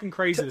how fucking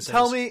crazy this is.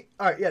 Tell me.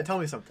 All right, yeah. Tell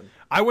me something.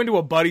 I went to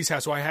a buddy's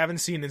house who I haven't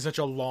seen in such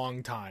a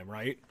long time.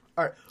 Right?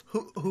 All right.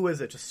 Who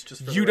is it?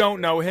 Just for you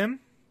don't know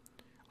him.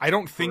 I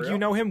don't think real? you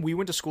know him. We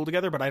went to school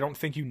together, but I don't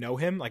think you know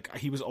him. Like,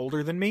 he was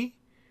older than me.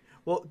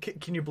 Well,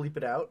 can you bleep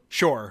it out?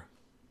 Sure.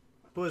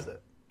 Who is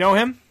it? Know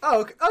him?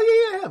 Oh, okay.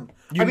 Oh yeah, him.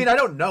 I mean, I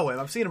don't know him.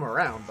 I've seen him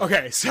around. But...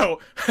 Okay, so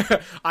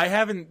I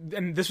haven't,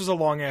 and this was a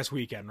long ass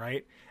weekend,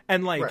 right?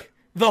 And like Right.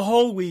 the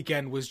whole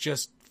weekend was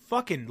just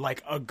fucking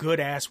like a good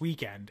ass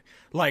weekend.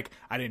 Like,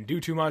 I didn't do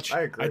too much.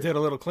 I agree. I did a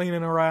little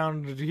cleaning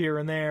around here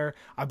and there.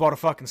 I bought a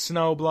fucking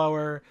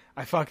snowblower.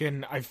 I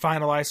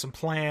finalized some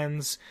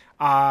plans.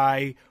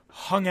 I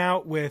hung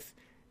out with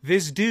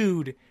this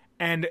dude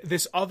and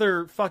this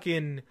other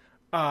fucking.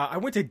 I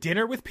went to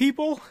dinner with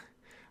people.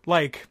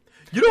 Like,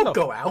 You don't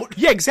go out.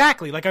 yeah,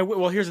 exactly. Like,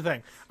 well, here's the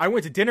thing. I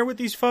went to dinner with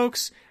these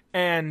folks,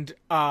 and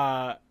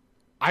I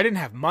didn't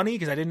have money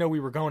because I didn't know we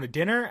were going to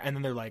dinner. And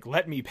then they're like,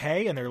 "Let me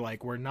pay," and they're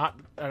like, "We're not."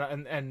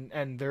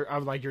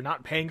 I'm like, "You're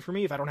not paying for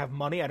me. If I don't have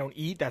money, I don't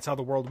eat. That's how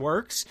the world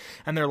works."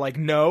 And they're like,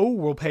 "No,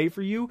 we'll pay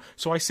for you."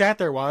 So I sat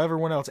there while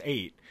everyone else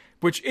ate,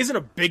 which isn't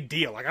a big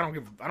deal. Like, I don't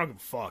give a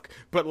fuck.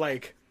 But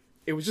like,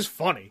 it was just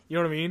funny. You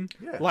know what I mean?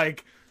 Yeah.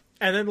 Like.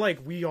 And then, like,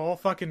 we all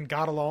fucking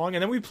got along,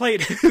 and then we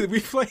played, we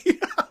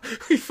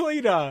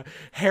played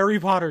Harry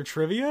Potter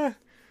trivia.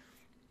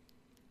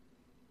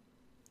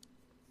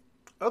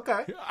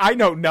 Okay. I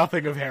know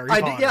nothing of Harry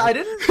Potter. I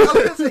didn't. I was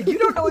gonna say, you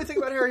don't know anything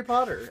about Harry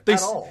Potter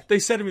at all. They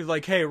said to me,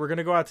 like, "Hey, we're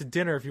gonna go out to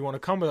dinner if you want to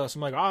come with us."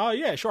 I'm like, "Oh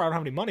yeah, sure. I don't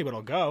have any money, but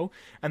I'll go."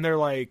 And they're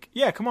like,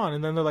 "Yeah, come on."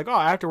 And then they're like, "Oh,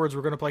 afterwards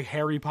we're gonna play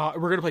Harry Potter.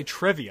 We're gonna play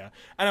trivia."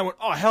 And I went,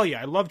 "Oh hell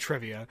yeah, I love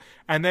trivia."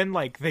 And then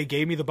like they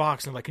gave me the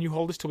box and they're like, "Can you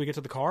hold this till we get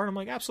to the car?" And I'm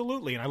like,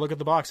 "Absolutely." And I look at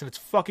the box and it's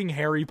fucking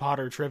Harry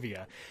Potter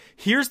trivia.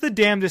 Here's the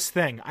damnedest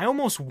thing: I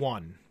almost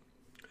won.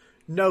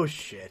 No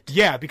shit.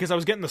 Yeah, because I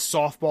was getting the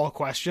softball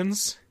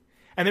questions.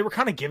 And they were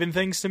kind of giving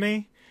things to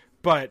me,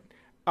 but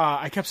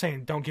I kept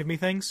saying, "Don't give me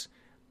things."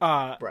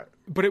 Right.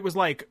 But it was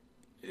like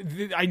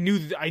I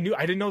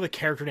didn't know the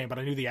character name, but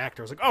I knew the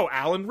actor. I was like, "Oh,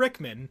 Alan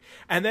Rickman."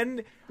 And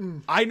then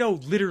I know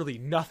literally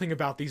nothing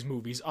about these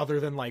movies other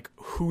than like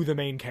who the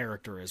main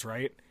character is,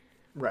 right?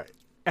 Right.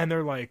 And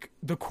they're like,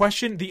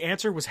 the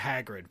answer was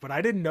Hagrid, but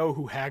I didn't know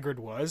who Hagrid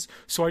was,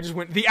 so I just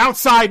went, "The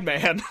Outside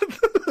Man."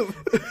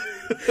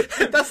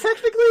 That's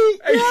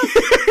technically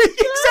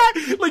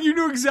Exactly. Like, you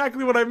knew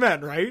exactly what I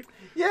meant, right?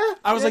 yeah.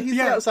 I was like, he's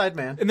yeah. the outside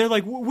man. And they're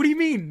like, "What do you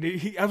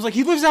mean?" I was like,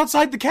 "He lives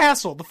outside the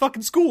castle, the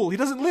fucking school. He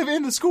doesn't live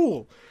in the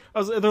school."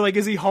 They're like,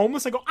 "Is he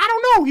homeless?" I go, "I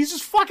don't know. He's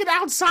just fucking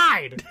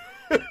outside."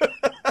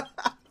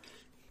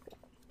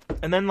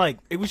 And then like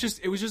it was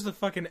just the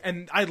fucking,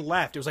 and I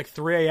left. It was like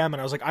 3 a.m.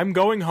 and I was like, "I'm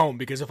going home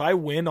because if I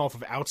win off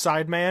of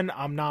Outside Man,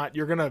 I'm not.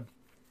 You're gonna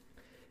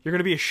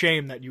be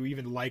ashamed that you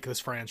even like this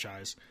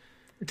franchise."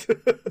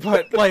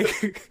 But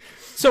like,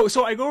 so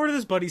I go over to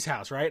this buddy's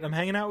house, right? And I'm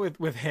hanging out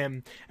with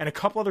him and a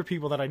couple other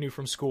people that I knew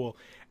from school.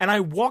 And I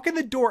walk in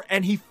the door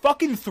and he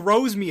fucking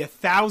throws me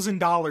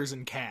 $1,000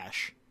 in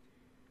cash.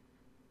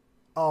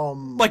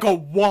 Like a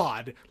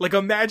wad. Like,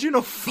 imagine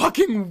a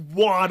fucking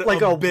wad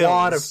like of a bills.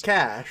 wad of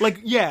cash. Like,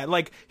 yeah,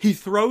 like, he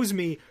throws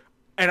me,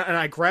 and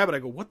I grab it, I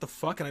go, what the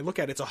fuck? And I look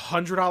at it, it's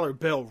 $100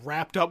 bill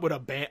wrapped up with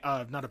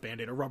not a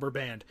Band-Aid, a rubber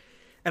band.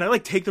 And I,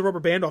 like, take the rubber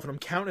band off, and I'm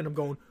counting, and I'm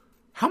going,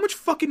 how much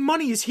fucking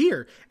money is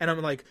here? And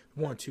I'm like,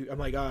 1, 2, I'm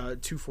like,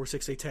 2, 4,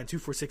 6, 8, 10, 2,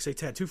 4, 6, 8,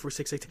 10, 2, 4,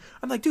 6, 8, 10.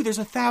 I'm like, dude, there's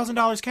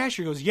 $1,000 cash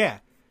here. He goes, yeah.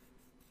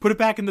 Put it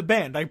back in the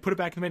band. I put it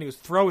back in the band. He goes,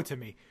 throw it to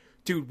me.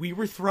 Dude, we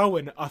were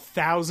throwing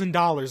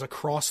 $1,000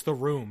 across the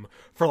room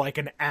for like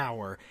an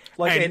hour.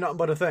 like, and, ain't nothing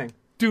but a thing.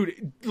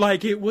 dude,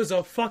 like it was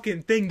a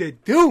fucking thing to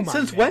do, my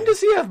Since man. when does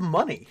he have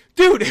money?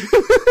 Dude,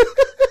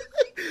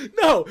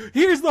 no,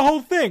 here's the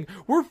whole thing.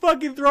 We're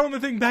fucking throwing the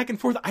thing back and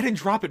forth. I didn't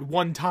drop it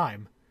one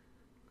time.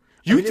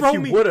 I mean, throw if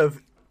you me...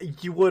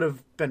 you would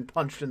have been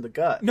punched in the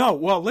gut. No,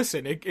 well,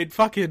 listen,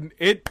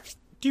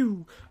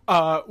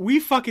 we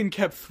fucking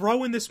kept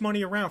throwing this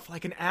money around for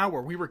like an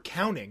hour. We were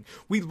counting.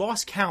 We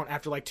lost count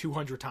after like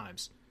 200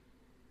 times.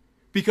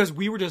 Because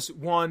we were just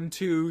 1,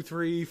 2,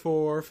 3,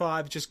 4,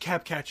 5, just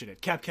kept catching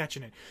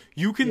it.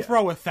 You can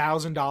throw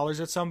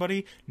 $1,000 at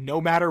somebody, no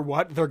matter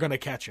what, they're gonna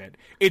catch it.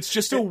 It's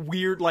just a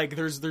weird, like,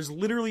 there's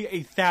literally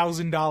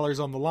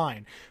 $1,000 on the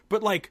line.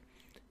 But like,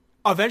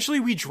 eventually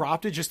we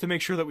dropped it just to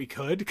make sure that we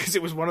could, because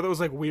it was one of those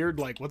like weird,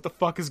 like, what the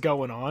fuck is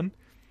going on?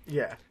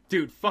 Yeah.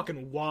 Dude,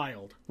 fucking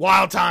wild.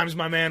 Wild times,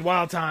 my man,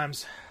 wild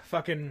times.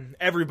 Fucking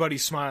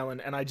everybody's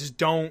smiling, and I just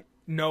don't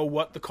know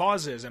what the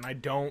cause is, and I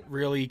don't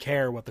really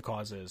care what the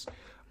cause is.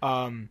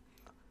 I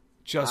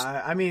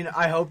mean,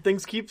 I hope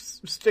things keep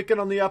sticking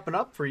on the up and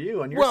up for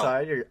you on your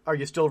side. Are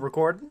you still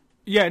recording?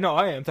 Yeah, no,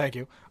 I am. Thank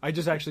you. I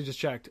just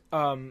checked.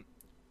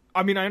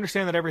 I mean, I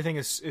understand that everything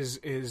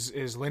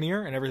is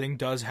linear, and everything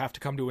does have to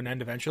come to an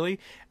end eventually.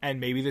 And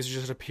maybe this is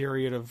just a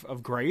period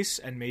of grace,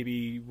 and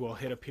maybe we'll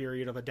hit a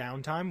period of a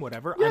downtime,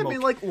 whatever. Yeah, I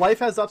mean, like, life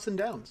has ups and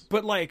downs.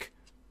 But like,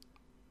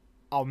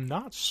 I'm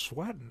not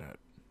sweating it.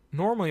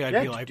 Normally,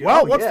 I'd be like, yeah,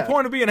 well, what's the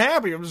point of being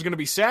happy? I'm just going to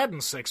be sad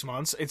in 6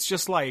 months. It's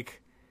just like,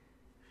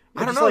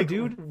 I don't know, like,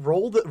 dude.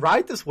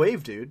 Ride this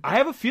wave, dude. I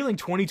have a feeling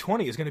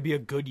 2020 is going to be a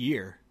good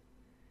year.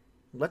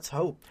 Let's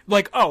hope.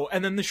 Like,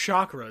 and then the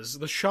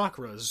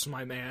chakras,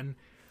 my man.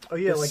 Oh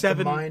yeah, like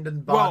the mind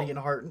and body and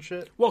heart and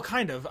shit. Well,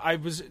 kind of. I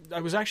was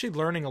actually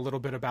learning a little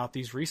bit about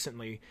these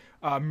recently.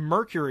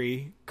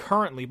 Mercury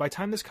currently, by the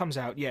time this comes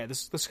out,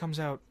 this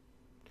comes out.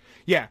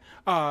 Yeah,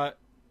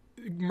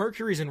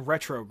 Mercury's in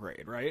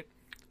retrograde, right?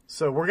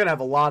 So we're going to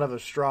have a lot of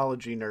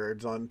astrology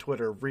nerds on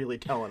Twitter really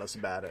telling us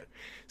about it.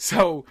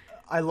 So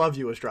I love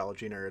you,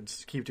 astrology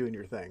nerds. Keep doing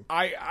your thing.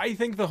 I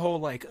think the whole,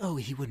 like, oh,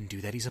 he wouldn't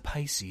do that, he's a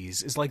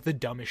Pisces, is like the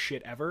dumbest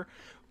shit ever.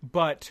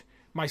 But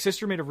my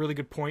sister made a really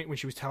good point when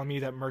she was telling me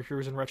that Mercury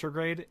was in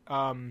retrograde.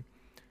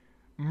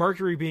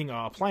 Mercury being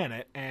a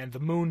planet and the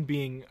moon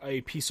being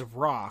a piece of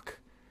rock,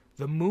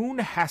 the moon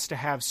has to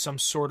have some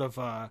sort of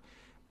an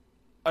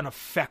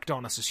effect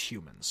on us as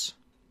humans.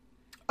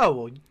 Oh,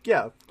 well,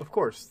 yeah, of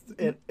course.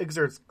 It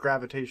exerts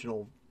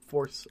gravitational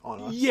force on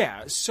us.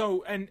 Yeah,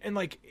 so, and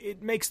like,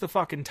 it makes the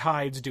fucking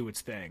tides do its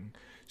thing.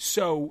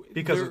 So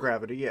because of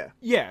gravity, yeah.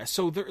 Yeah,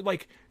 so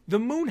like, the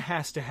moon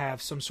has to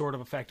have some sort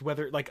of effect,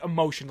 whether, like,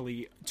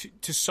 emotionally,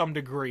 to some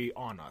degree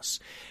on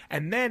us.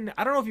 And then,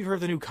 I don't know if you've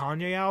heard the new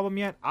Kanye album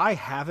yet. I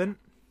haven't.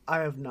 I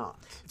have not.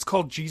 It's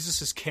called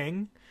Jesus is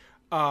King.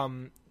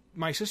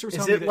 My sister was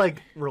telling me Is it,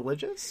 like,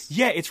 religious?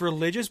 Yeah, it's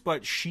religious,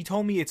 but she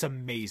told me it's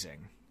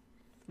amazing.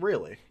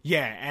 Really?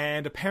 Yeah,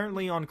 and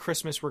apparently on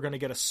Christmas we're going to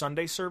get a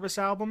Sunday Service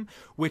album,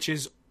 which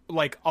is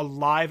like a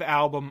live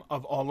album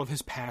of all of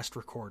his past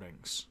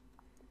recordings.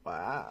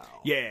 Wow.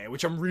 Yeah,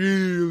 which I'm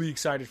really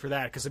excited for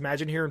that, because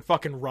imagine hearing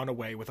fucking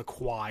Runaway with a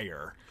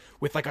choir.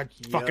 With like a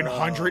fucking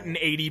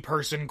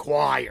 180-person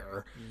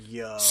choir.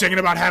 Yo. Singing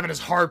about having his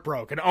heart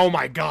broken. Oh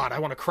my god, I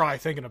want to cry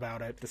thinking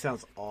about it. That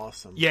sounds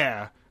awesome.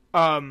 Yeah.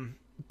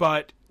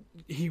 But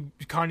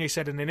Kanye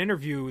said in an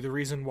interview the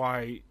reason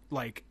why,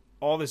 like,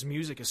 all this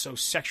music is so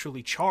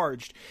sexually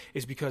charged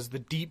is because the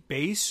deep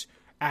bass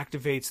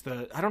activates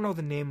I don't know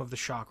the name of the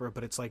chakra,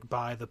 but it's like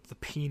by the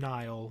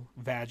penile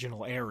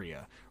vaginal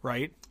area,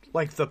 right?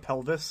 Like the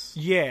pelvis?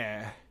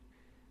 Yeah.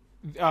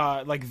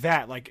 Like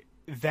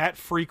that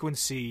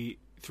frequency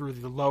through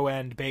the low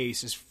end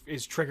bass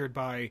is triggered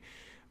by,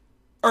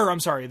 or I'm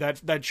sorry,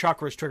 that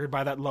chakra is triggered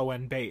by that low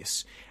end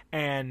bass.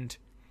 And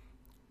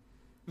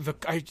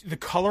the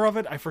color of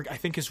it, I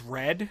think is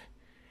red.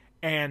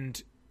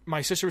 And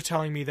my sister was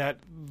telling me that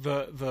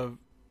the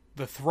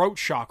throat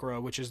chakra,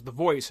 which is the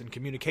voice and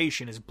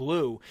communication, is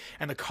blue,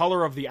 and the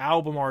color of the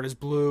album art is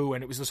blue,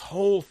 and it was this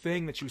whole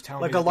thing that she was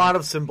telling me. Like a lot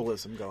of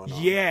symbolism going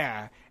on.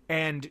 Yeah,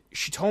 and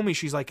she told me,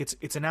 she's like,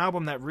 it's an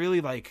album that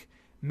really, like,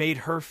 made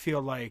her feel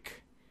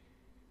like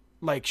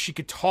she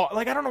could talk.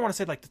 Like, I don't want to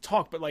say like to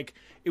talk, but like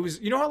it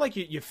was, you know how like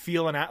you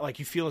feel like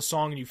you feel a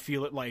song and you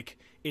feel it like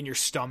in your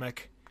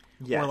stomach.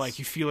 Yes. Or like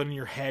you feel it in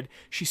your head.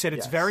 She said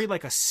it's very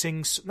like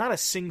not a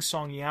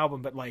sing-songy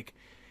album, but like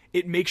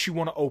it makes you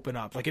want to open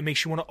up. Like it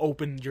makes you want to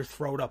open your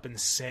throat up and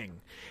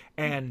sing.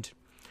 And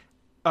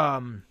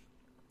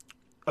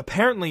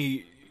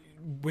apparently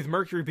with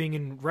Mercury being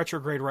in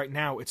retrograde right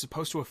now, it's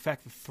supposed to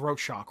affect the throat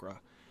chakra.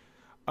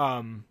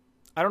 I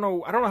don't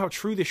know how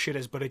true this shit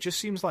is, but it just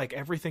seems like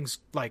everything's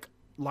like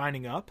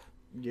lining up.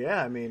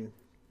 Yeah, I mean,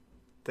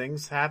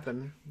 things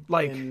happen.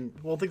 Like,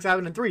 things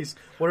happen in threes.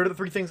 What are the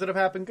 3 things that have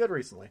happened good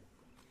recently?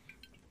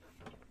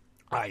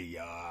 You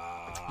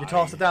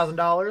tossed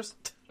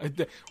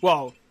 $1,000.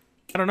 Well,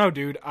 I don't know,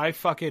 dude. I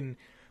fucking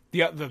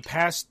the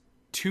past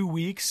 2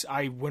 weeks,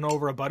 I went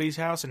over a buddy's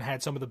house and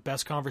had some of the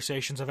best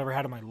conversations I've ever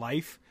had in my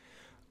life.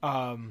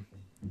 I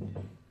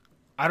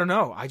don't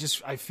know.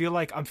 I feel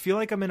like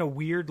I'm in a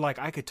weird, like,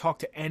 I could talk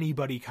to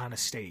anybody kind of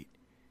state.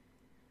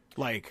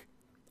 Like,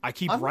 I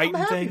keep writing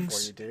I'm happy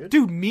things. for you, dude.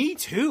 Dude, me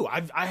too.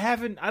 I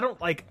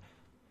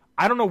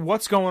don't know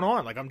what's going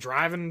on. Like, I'm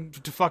driving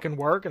to fucking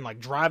work and like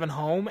driving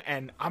home,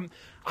 and I'm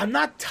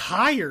not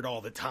tired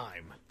all the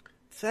time.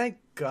 Thank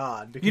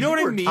God. Because you know what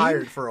I were mean?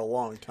 Tired for a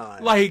long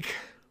time. Like,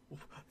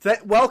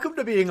 welcome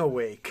to being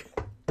awake.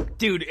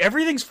 dude,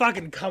 everything's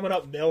fucking coming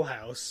up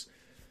Millhouse.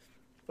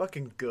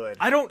 Fucking good.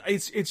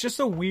 It's just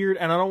a weird,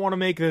 and I don't want to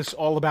make this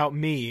all about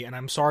me, and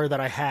I'm sorry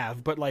that I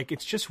have, but like,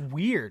 it's just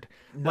weird.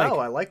 No,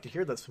 I like to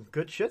hear that some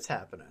good shit's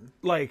happening.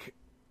 Like,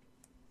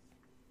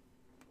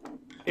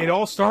 it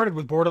all started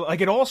with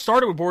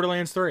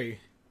Borderlands 3.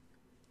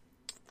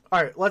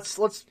 All right,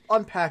 let's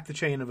unpack the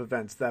chain of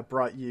events that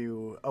brought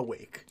you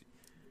awake.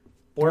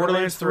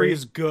 Borderlands 3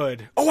 is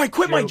good. Oh, I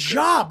quit my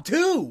job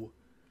too.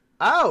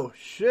 Oh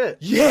shit!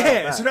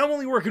 Yeah, so now I'm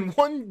only working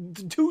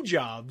 2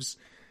 jobs.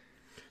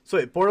 So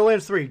wait,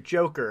 Borderlands 3,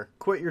 Joker,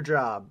 quit your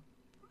job.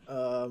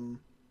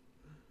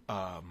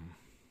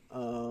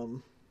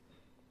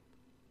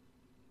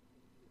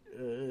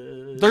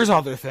 There's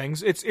other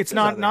things. It's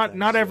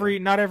not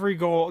every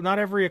goal, not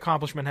every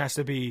accomplishment has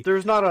to be.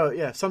 There's not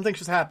some things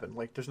just happen.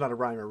 Like there's not a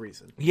rhyme or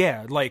reason.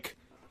 Yeah, like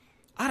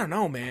I don't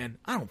know, man.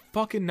 I don't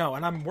fucking know.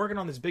 And I'm working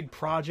on this big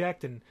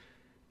project, and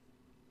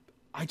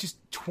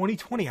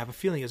 2020, I have a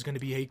feeling is going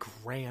to be a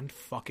grand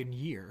fucking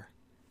year.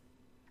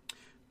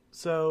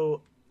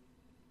 So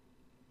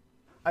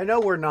I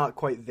know we're not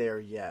quite there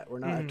yet. We're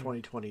not at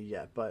 2020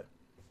 yet, but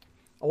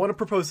I want to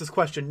propose this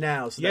question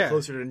now so that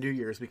closer to New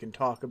Year's we can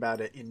talk about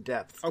it in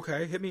depth.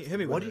 Okay, hit me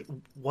with it.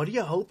 What are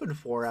you hoping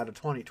for out of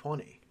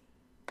 2020?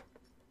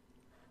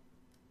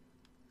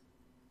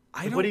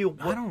 What do you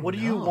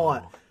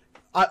want?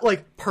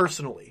 Like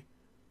personally,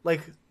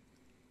 like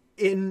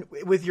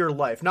with your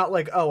life, not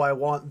like, oh, I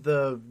want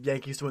the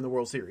Yankees to win the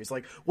World Series.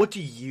 Like, what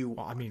do you want?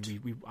 Well, I mean,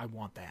 I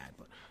want that,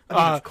 but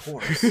of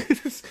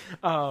course.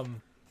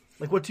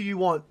 Like, what do you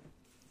want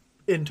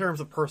in terms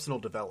of personal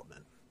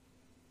development?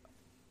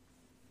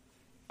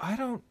 I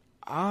don't.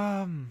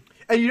 And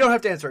you don't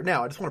have to answer it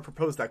now. I just want to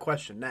propose that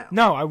question now.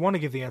 No, I want to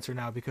give the answer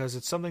now because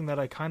it's something that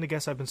I kind of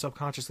guess I've been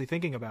subconsciously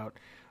thinking about.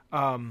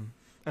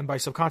 And by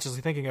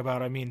subconsciously thinking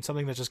about, I mean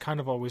something that's just kind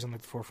of always on the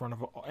forefront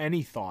of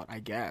any thought, I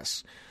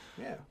guess.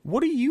 Yeah.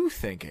 What are you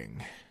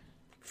thinking?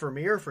 For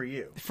me or for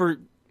you?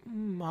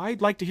 I'd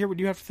like to hear what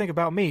you have to think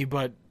about me,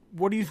 but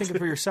what are you thinking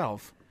for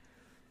yourself?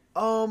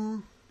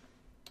 I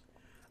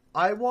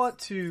want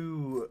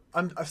to...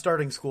 I'm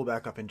starting school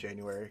back up in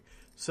January,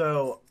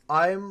 so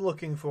I'm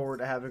looking forward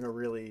to having a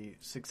really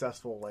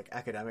successful like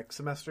academic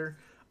semester.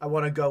 I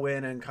want to go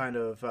in and kind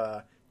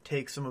of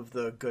take some of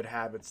the good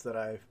habits that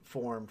I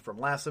formed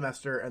from last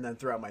semester and then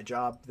throughout my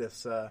job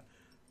this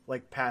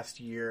past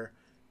year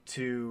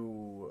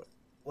to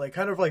like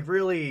kind of like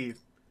really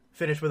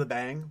finish with a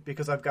bang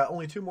because I've got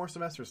only 2 more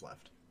semesters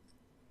left.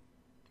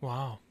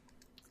 Wow.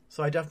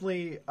 So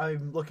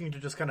I'm looking to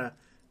just kind of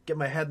get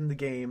my head in the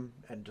game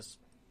and just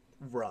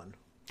run.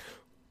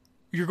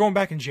 You're going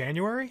back in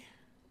January?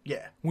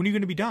 Yeah. When are you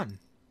going to be done?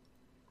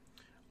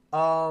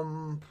 I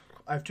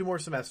have 2 more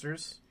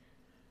semesters.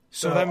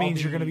 So that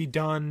means you're going to be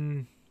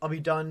done... I'll be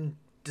done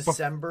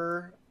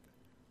December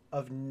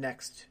of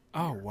next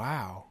year. Oh,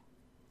 wow.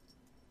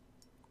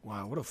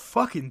 Wow, what a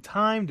fucking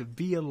time to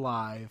be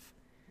alive.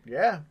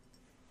 Yeah.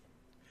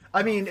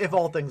 I mean, if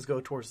all things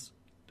go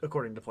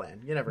according to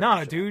plan. You never know.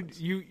 Nah, dude,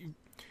 you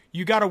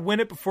got to win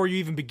it before you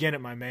even begin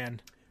it, my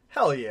man.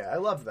 Hell yeah, I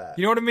love that.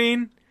 You know what I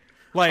mean?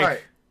 Like, all right.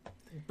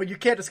 But you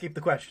can't escape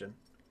the question.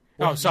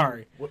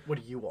 Sorry. What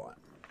do you want?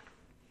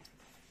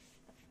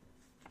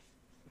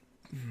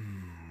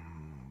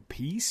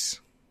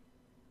 Peace?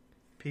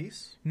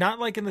 Peace? Not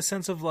like in the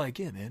sense of like,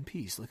 yeah, man,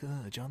 peace. Like,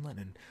 John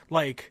Lennon.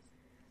 Like,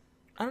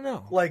 I don't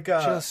know. Like,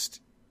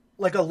 just...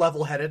 Like a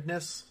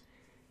level-headedness?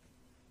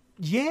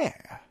 Yeah.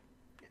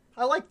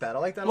 I like that. I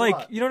like that a like,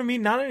 lot. you know what I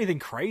mean? Not anything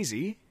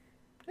crazy.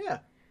 Yeah.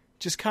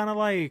 Just kind of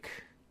like...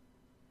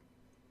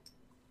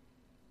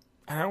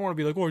 I don't want to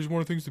be like, oh, I just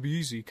want things to be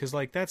easy. Because,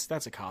 like, that's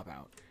a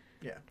cop-out.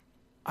 Yeah.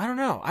 I don't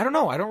know. I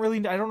don't really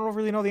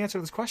know the answer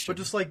to this question. But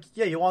just like,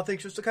 yeah, you want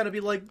things just to kind of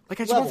be like I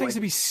just want things to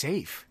be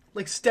safe.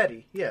 Like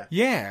steady, yeah.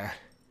 Yeah.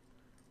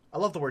 I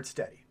love the word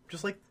steady.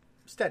 Just like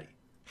steady.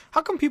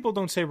 How come people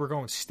don't say we're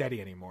going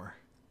steady anymore?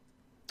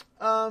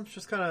 It's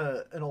just kind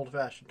of an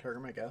old-fashioned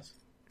term, I guess.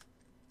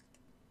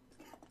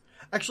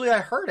 Actually, I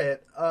heard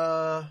it.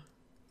 It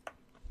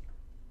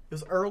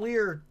was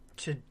earlier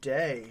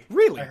today.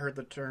 Really? I heard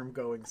the term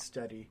going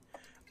steady.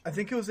 I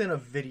think it was in a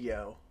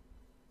video.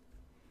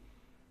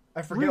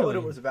 I forget what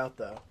it was about,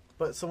 though.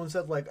 But someone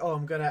said, like, oh,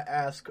 I'm going to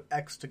ask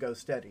X to go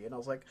steady. And I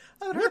was like,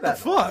 I haven't heard that.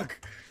 What the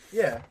fuck?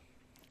 Yeah.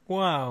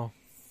 Wow.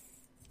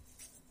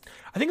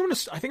 I think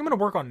I'm gonna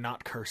work on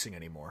not cursing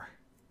anymore.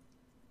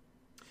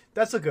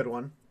 That's a good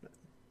one.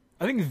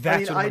 I think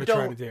that's what I'm gonna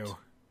try to do.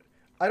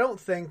 I don't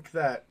think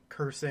that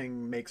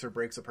cursing makes or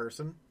breaks a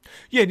person.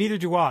 Yeah, neither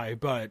do I,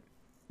 but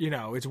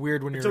it's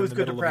weird when you're in the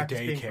middle of a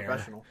being daycare.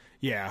 Professional.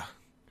 Yeah.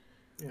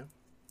 Yeah.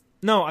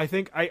 No, I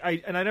think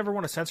I never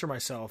want to censor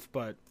myself,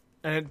 but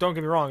don't get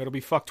me wrong, it'll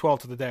be fuck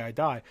 12 to the day I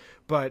die.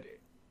 But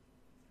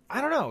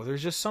I don't know.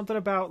 There's just something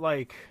about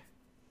like.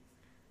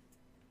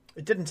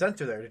 It didn't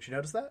censor there. Did you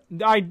notice that?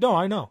 I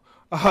know.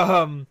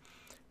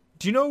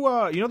 Do you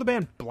know the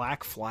band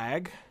Black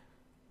Flag?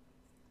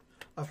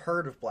 I've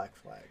heard of Black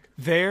Flag.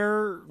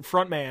 Their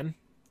frontman,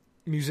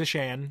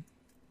 musician,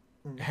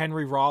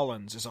 Henry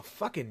Rollins, is a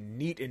fucking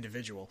neat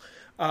individual.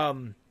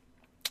 And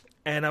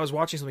I was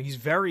watching something. He's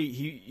very,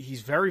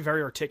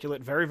 very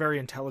articulate, very, very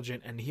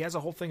intelligent, and he has a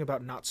whole thing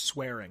about not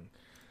swearing,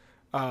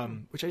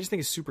 which I just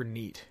think is super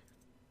neat.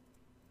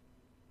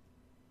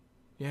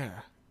 Yeah.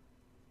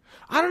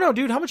 I don't know,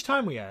 dude. How much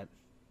time we at?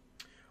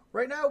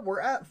 Right now, we're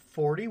at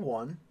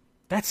 41.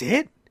 That's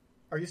it?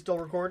 Are you still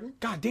recording?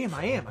 God damn,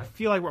 I am. I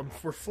feel like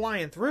we're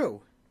flying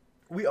through.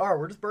 We are.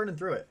 We're just burning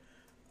through it.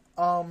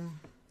 All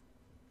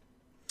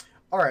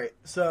right.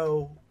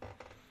 So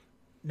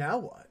now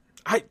what?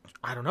 I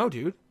don't know,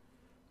 dude.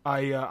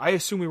 I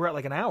assume we were at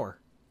like an hour.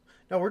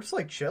 No, we're just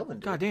like chilling,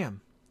 dude. God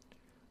damn.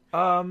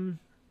 Oh,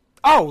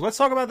 let's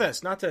talk about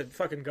this. Not to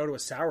fucking go to a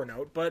sour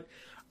note, but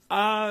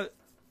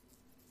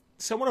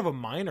somewhat of a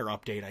minor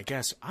update, I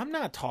guess. I'm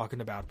not talking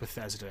about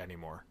Bethesda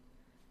anymore.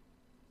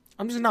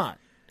 I'm just not.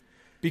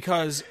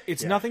 Because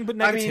it's nothing but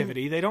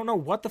negativity. They don't know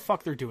what the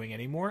fuck they're doing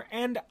anymore.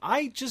 And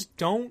I just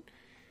don't...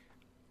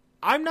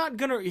 I'm not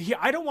gonna...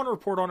 I don't want to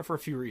report on it for a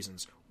few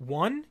reasons.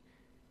 One,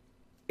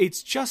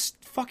 it's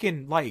just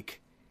fucking like...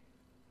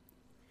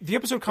 The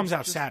episode comes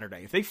out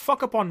Saturday. If they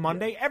fuck up on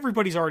Monday,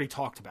 everybody's already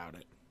talked about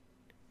it.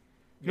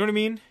 You know what I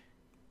mean?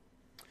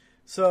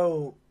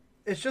 So...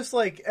 It's just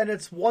like, and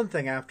it's one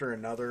thing after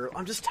another.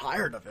 I'm just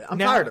tired of it. I'm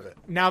tired of it.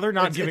 Now they're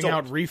not giving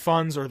out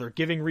refunds, or they're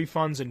giving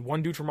refunds, and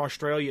one dude from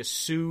Australia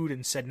sued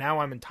and said, now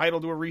I'm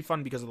entitled to a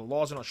refund because of the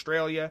laws in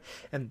Australia,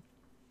 and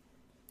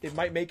it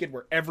might make it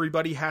where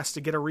everybody has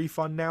to get a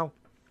refund now.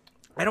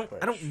 I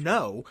don't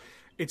know.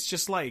 It's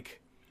just like,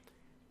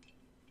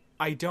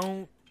 I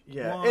don't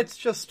want...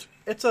 it's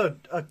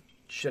a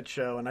shit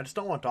show, and I just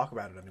don't want to talk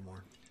about it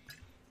anymore.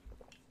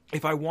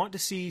 If I want to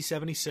see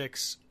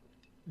 76...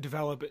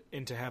 develop it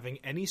into having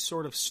any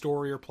sort of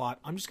story or plot,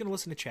 I'm just going to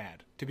listen to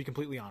Chad, to be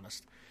completely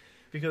honest.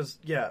 Because,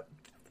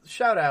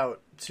 shout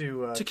out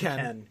to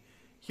Ken.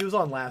 He was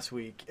on last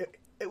week.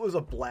 It was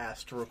a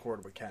blast to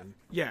record with Ken.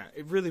 Yeah,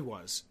 it really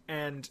was.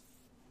 And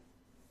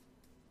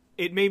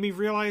it made me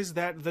realize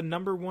that the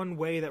number one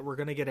way that we're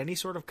going to get any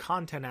sort of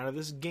content out of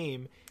this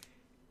game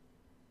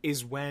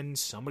is when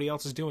somebody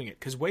else is doing it.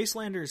 Because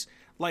Wastelanders,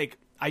 like,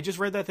 I just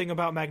read that thing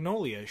about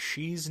Magnolia.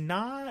 She's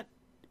not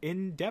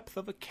in depth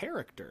of a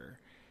character.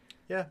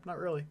 Yeah, not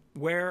really.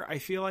 Where I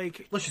feel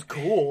like... Well, she's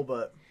cool,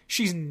 but...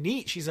 She's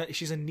neat. She's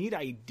a neat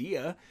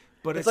idea,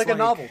 but it's like a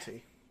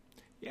novelty.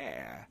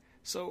 Yeah.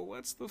 So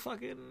what's the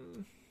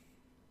fucking...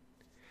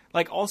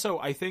 Like, also,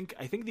 I think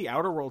The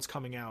Outer Worlds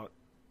coming out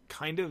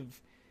kind of...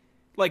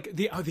 Like,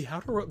 the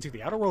Outer Worlds... Dude,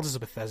 The Outer Worlds is a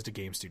Bethesda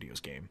Game Studios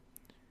game.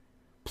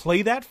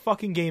 Play that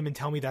fucking game and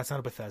tell me that's not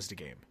a Bethesda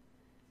game.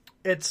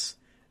 It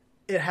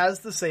has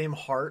the same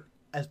heart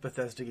as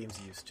Bethesda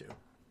games used to.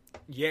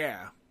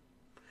 Yeah.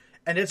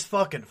 And it's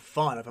fucking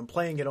fun. If I'm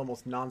playing it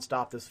almost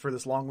nonstop for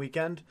this long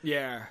weekend.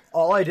 Yeah.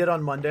 All I did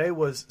on Monday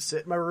was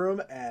sit in my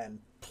room and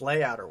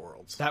play Outer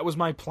Worlds. That was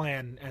my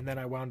plan, and then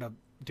I wound up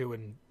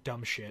doing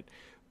dumb shit.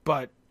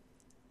 But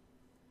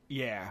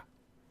yeah.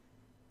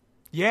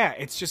 Yeah,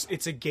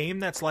 it's a game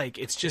that's like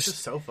it's just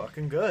so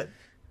fucking good.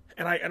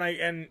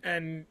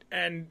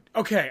 And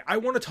okay, I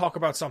want to talk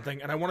about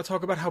something, and I want to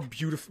talk about how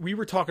beautiful we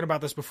were talking about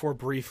this before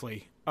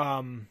briefly.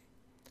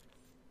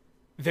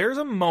 There's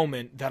a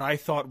moment that I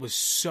thought was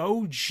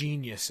so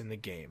genius in the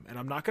game, and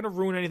I'm not going to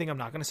ruin anything. I'm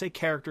not going to say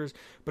characters,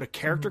 but a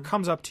character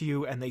comes up to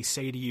you and they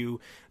say to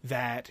you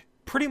that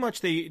pretty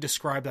much they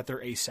describe that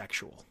they're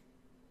asexual.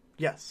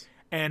 Yes.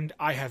 And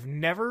I have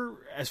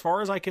never, as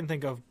far as I can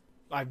think of,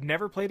 I've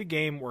never played a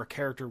game where a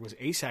character was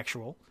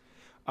asexual.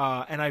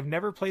 And I've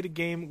never played a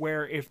game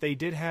where if they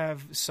did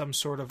have some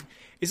sort of...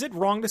 Is it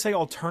wrong to say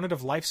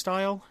alternative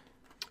lifestyle?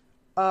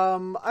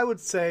 I would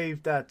say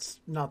that's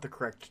not the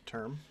correct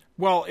term.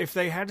 Well, if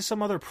they had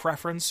some other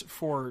preference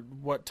for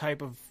what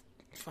type of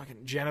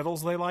fucking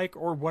genitals they like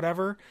or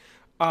whatever,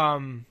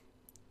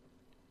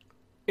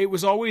 it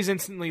was always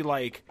instantly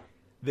like,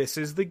 this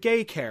is the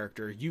gay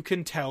character. You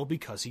can tell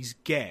because he's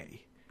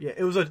gay. Yeah,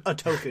 it was a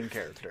token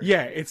character.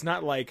 Yeah, it's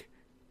not like,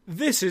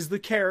 this is the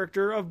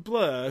character of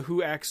blah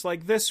who acts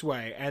like this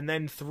way. And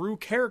then through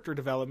character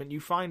development, you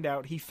find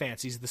out he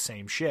fancies the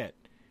same shit.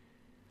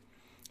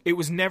 it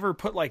was never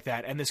put like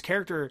that. And this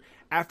character,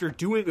 after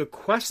doing a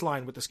quest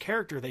line with this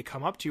character, they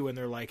come up to you and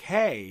they're like,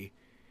 hey,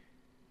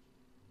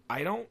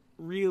 I don't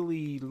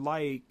really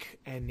like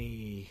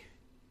any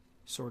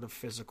sort of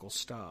physical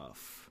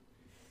stuff.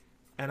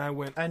 And I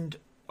went... And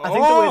I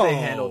think the way they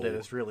handled it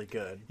is really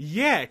good.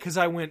 Yeah, because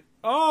I went,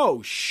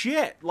 oh,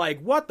 shit.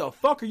 Like, what the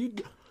fuck are you...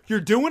 You're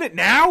doing it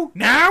now?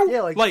 Now?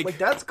 Yeah, like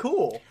that's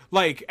cool.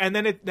 Like, and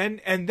then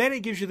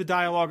it gives you the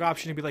dialogue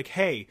option to be like,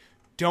 hey,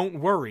 don't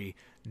worry.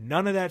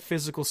 None of that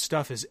physical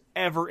stuff has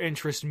ever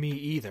interested me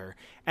either.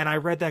 And I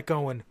read that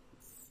going...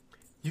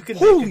 You can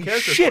holy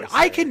shit,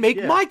 I can make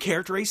my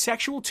character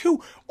asexual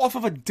too off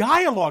of a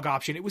dialogue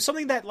option. It was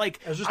something that, like...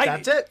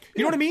 that's it.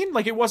 You know what I mean?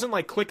 Like, it wasn't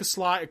like click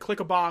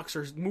a box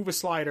or move a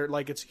slider.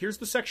 Like, it's, here's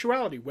the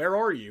sexuality. Where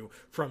are you?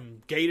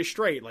 From gay to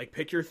straight. Like,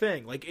 pick your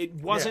thing. Like, it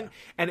wasn't...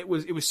 Yeah. And it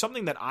was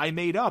something that I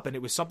made up, and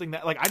it was something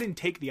that, like, I didn't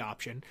take the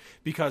option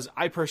because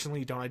I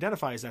personally don't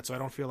identify as that, so I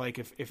don't feel like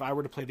if I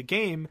were to play the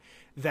game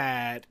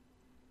that...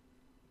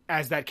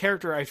 As that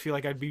character, I feel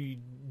like I'd be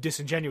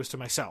disingenuous to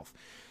myself.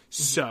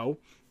 Mm-hmm. So...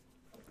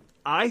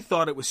 I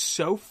thought it was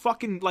so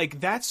fucking... Like,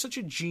 that's such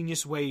a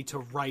genius way to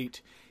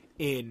write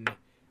in...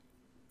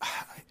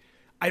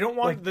 I don't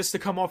want this to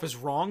come off as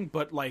wrong,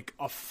 but, like,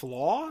 a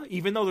flaw?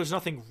 Even though there's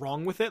nothing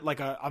wrong with it.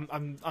 Like,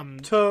 I'm...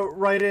 To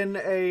write in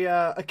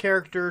a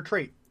character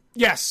trait.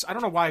 Yes, I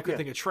don't know why I couldn't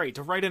think of trait.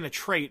 To write in a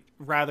trait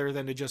rather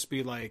than to just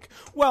be like...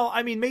 Well,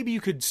 I mean, maybe you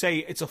could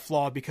say it's a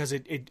flaw because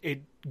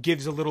it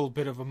gives a little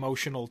bit of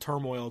emotional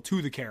turmoil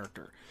to the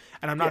character.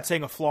 And I'm not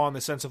saying a flaw in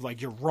the sense of,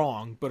 like, you're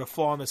wrong, but a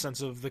flaw in the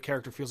sense of the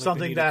character feels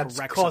something like they need that's to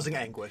correct causing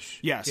something. anguish.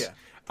 Yes.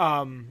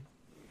 Yeah. And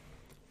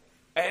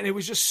it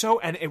was just so...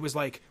 And it was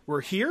like,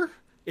 we're here,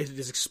 it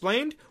is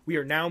explained, we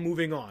are now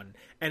moving on.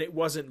 And it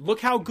wasn't, look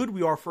how good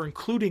we are for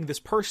including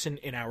this person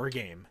in our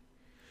game.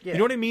 Yeah. You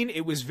know what I mean?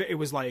 It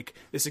was like,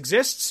 this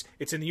exists,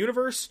 it's in the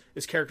universe,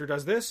 this character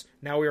does this,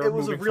 now we are moving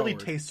forward. It was a really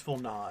tasteful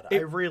nod. I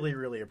really,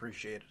 really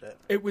appreciated it.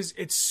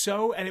 It's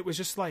so... And it was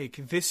just like,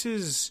 this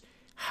is...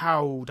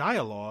 how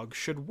dialogue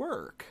should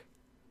work.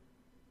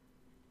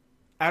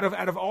 Out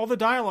of all the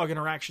dialogue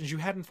interactions you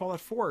had in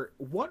Fallout 4,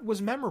 what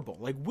was memorable?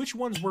 Like, which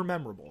ones were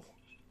memorable?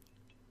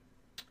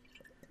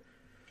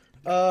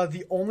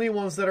 The only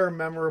ones that are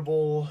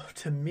memorable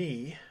to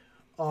me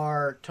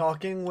are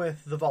talking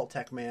with the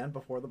Vault-Tec man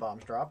before the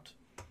bombs dropped.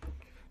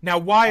 Now,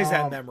 why is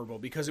that memorable?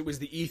 Because it was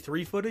the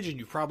E3 footage, and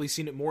you've probably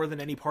seen it more than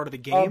any part of the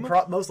game?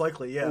 Most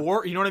likely, yeah.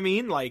 Or, you know what I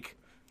mean? Like,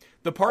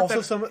 the part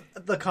also, some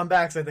of the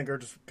comebacks, I think, are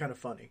just kind of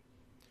funny.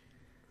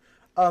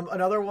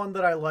 Another one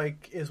that I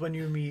like is when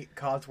you meet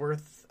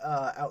Codsworth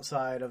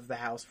outside of the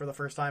house for the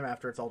first time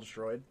after it's all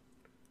destroyed.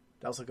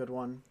 That was a good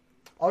one.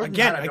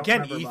 Again,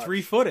 E3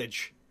 much.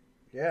 Footage.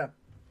 Yeah.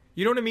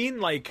 You know what I mean?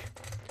 Like...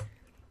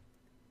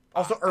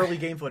 Also, early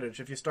game footage.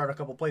 If you start a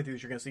couple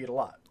playthroughs, you're going to see it a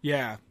lot.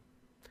 Yeah.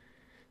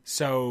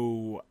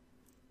 So,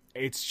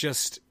 it's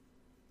just...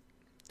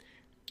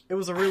 It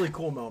was a really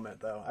cool moment,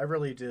 though. I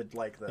really did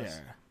like this.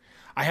 Yeah.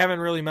 I haven't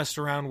really messed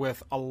around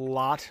with a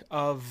lot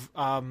of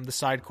the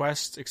side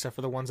quests, except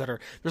for the ones that are...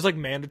 There's, like,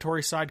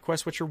 mandatory side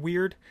quests, which are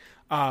weird,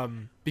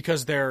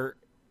 because they're...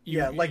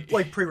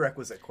 like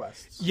prerequisite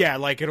quests. Yeah,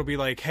 like, it'll be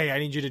like, hey, I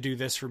need you to do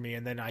this for me,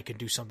 and then I can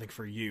do something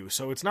for you.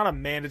 So it's not a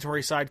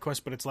mandatory side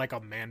quest, but it's like a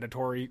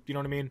mandatory... You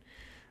know what I mean?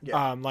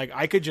 Yeah. Like,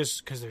 I could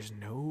just... Because there's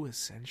no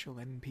essential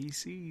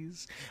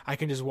NPCs. I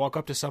can just walk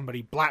up to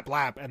somebody, blap,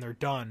 blap, and they're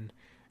done,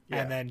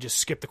 and then just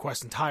skip the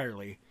quest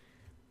entirely.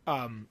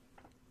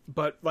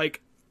 But,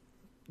 like,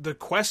 the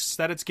quests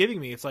that it's giving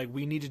me, it's like,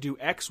 we need to do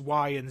X,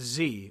 Y, and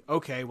Z.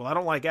 Okay, well, I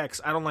don't like X,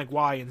 I don't like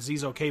Y, and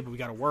Z's okay, but we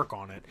got to work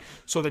on it.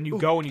 So then you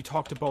go and you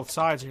talk to both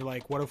sides, and you're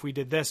like, what if we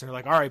did this? And you're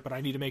like, all right, but I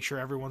need to make sure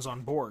everyone's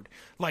on board.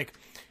 Like,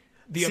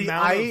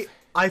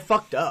 I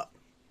fucked up.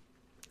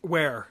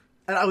 Where?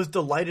 And I was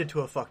delighted to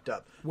have fucked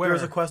up. Where? There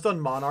was a quest on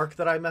Monarch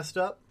that I messed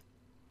up.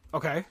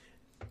 Okay.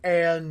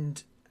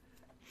 And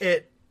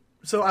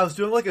so I was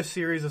doing, like, a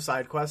series of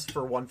side quests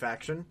for one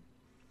faction.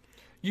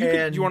 Do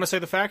you want to say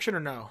the faction or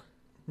no?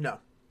 No.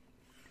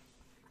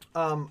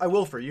 I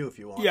will for you if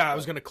you want. Yeah, I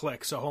was going to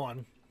click, so hold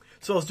on.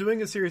 So I was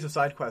doing a series of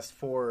side quests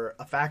for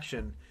a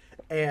faction,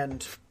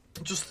 and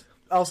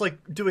I was, like,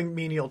 doing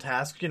menial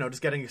tasks, you know,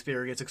 just getting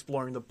experience,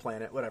 exploring the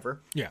planet,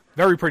 whatever. Yeah,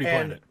 very pretty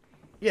planet.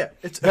 Yeah,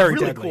 it's very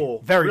really deadly.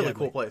 Cool. Very really deadly.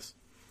 Cool place.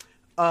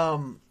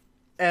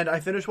 And I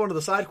finished one of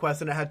the side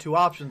quests, and it had two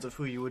options of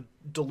who you would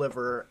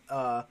deliver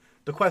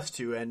the quest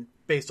to, and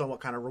based on what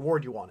kind of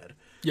reward you wanted.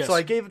 Yes. So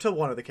I gave it to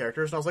one of the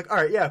characters, and I was like, all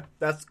right, yeah,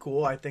 that's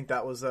cool. I think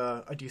that was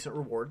a decent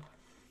reward.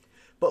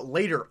 But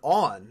later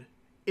on,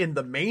 in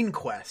the main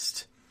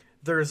quest,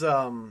 there's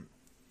a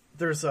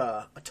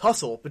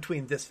tussle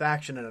between this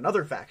faction and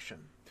another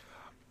faction.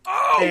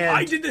 Oh, and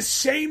I did the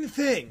same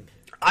thing.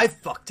 I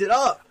fucked it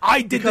up.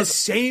 I did the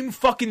same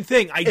fucking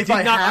thing. I did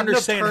not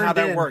understand how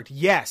that worked.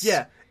 Yes.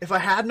 Yeah. If I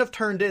hadn't have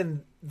turned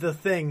in the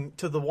thing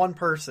to the one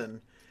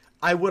person,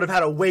 I would have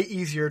had a way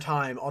easier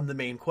time on the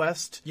main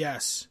quest.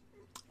 Yes.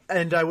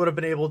 And I would have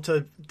been able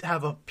to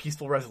have a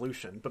peaceful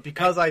resolution. But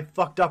because I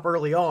fucked up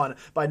early on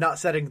by not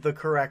setting the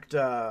correct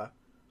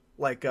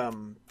like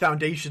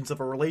foundations of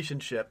a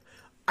relationship,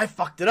 I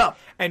fucked it up.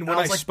 And when I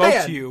I was like, spoke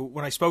 "Man." to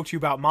you,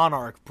 about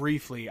Monarch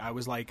briefly, I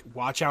was like,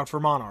 "Watch out for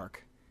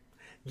Monarch."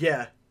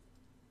 Yeah.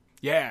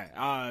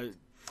 Yeah.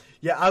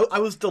 Yeah, I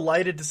was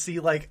delighted to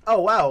see, like,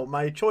 oh, wow,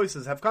 my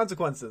choices have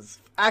consequences.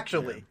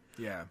 Actually.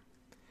 Yeah.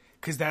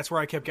 Because that's where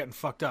I kept getting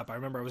fucked up. I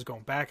remember I was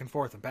going back and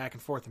forth and back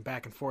and forth and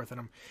back and forth,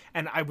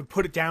 and I would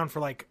put it down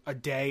for like a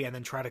day and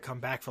then try to come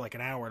back for like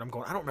an hour, and I'm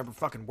going, I don't remember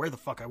fucking where the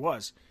fuck I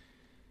was.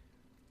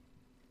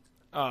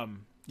 Yeah.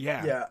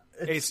 Yeah,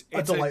 it's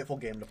a delightful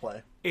game to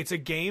play. It's a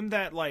game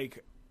that,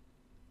 like,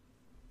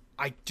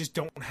 I just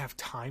don't have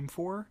time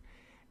for,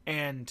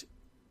 and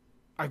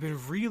I've been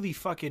really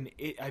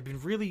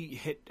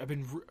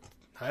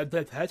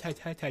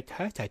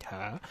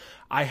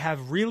I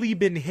have really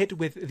been hit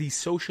with the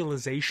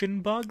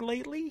socialization bug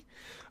lately.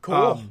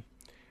 Cool.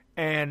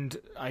 And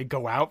I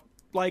go out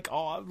like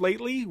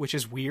lately, which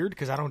is weird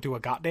because I don't do a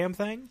goddamn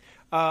thing.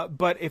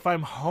 But if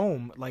I'm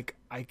home, like,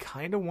 I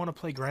kind of want to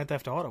play Grand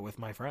Theft Auto with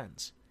my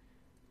friends.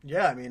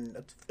 Yeah, I mean,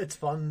 it's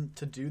fun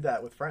to do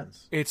that with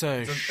friends. It's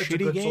a shitty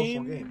good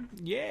game. social game.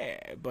 Yeah,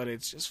 but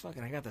it's just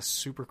fucking, I got this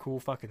super cool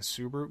fucking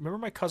Subaru. Remember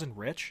my cousin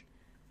Rich?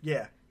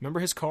 Yeah. Remember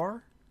his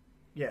car?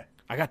 Yeah.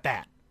 I got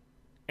that.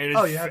 And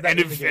you have that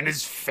in the game? and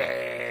it's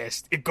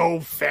fast. It go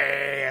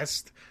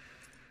fast.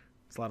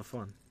 It's a lot of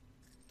fun.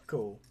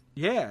 Cool.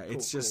 Yeah,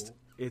 it's just cool.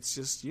 it's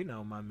just,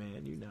 my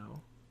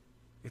man,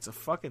 It's a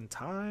fucking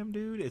time,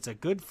 dude. It's a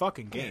good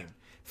fucking game. Yeah.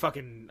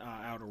 Fucking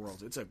Outer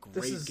Worlds. It's a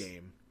great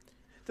game.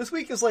 This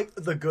week is like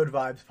the Good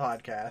Vibes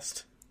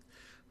podcast.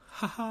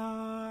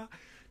 Haha.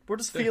 We're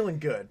just feeling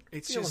good.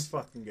 It's feeling just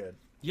fucking good.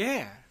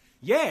 Yeah.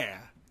 Yeah.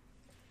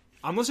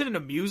 I'm listening to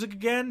music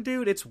again,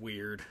 dude. It's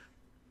weird.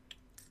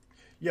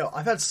 Yo,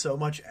 I've had so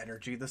much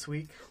energy this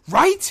week.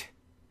 Right?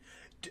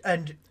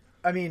 And,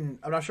 I mean,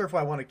 I'm not sure if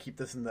I want to keep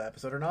this in the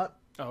episode or not.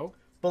 Oh.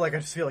 But, like, I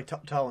just feel like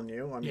telling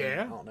you. I mean,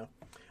 Yeah. I don't know.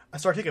 I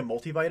started taking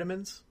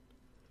multivitamins.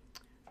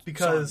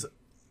 Because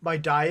my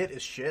diet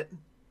is shit.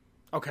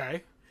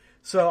 Okay.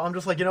 So I'm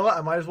just like, you know what?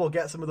 I might as well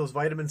get some of those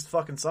vitamins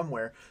fucking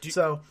somewhere. Do you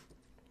Start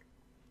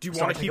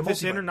want to keep taking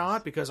this in or multivitamins.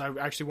 not? Because I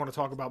actually want to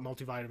talk about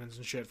multivitamins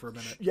and shit for a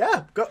minute.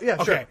 Yeah, go. Yeah,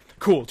 Okay, sure.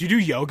 cool. Do you do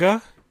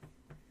yoga?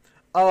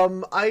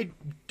 I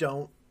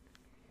don't.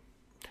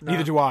 Nah.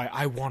 Neither do I.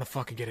 I want to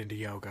fucking get into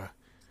yoga.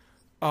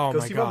 Oh Go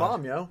my see god. my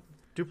mom, yo.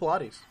 Do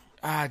Pilates.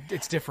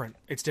 It's different.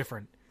 It's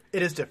different.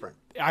 It is different.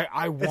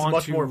 I want It's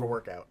much to... more of a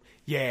workout.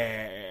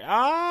 Yeah.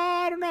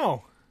 I don't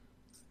know.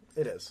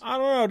 It is. I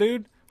don't know,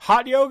 dude.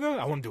 Hot yoga?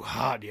 I want to do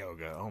hot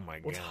yoga. Oh my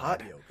god. What's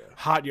hot yoga?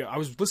 Hot yoga. I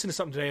was listening to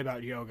something today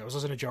about yoga. I was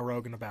listening to Joe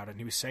Rogan about it, and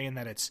he was saying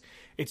that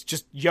it's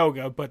just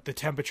yoga, but the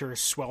temperature is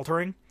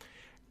sweltering.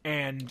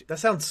 And That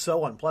sounds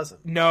so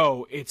unpleasant.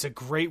 no, it's a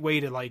great way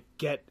to like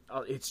get.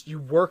 You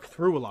work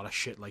through a lot of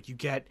shit. Like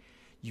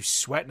you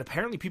sweat, and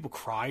apparently people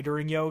cry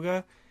during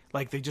yoga.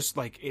 Like they just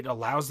like it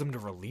allows them to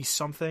release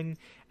something,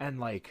 and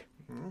like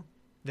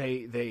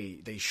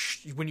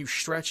when you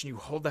stretch and you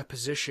hold that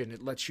position,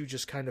 it lets you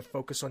just kind of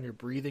focus on your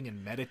breathing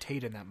and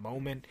meditate in that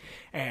moment,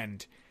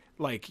 and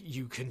like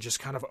you can just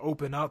kind of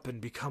open up and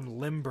become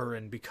limber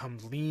and become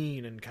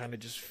lean and kind of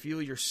just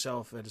feel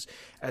yourself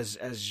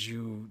as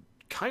you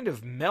kind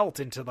of melt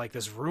into like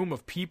this room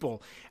of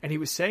people. And he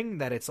was saying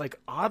that it's like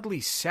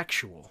oddly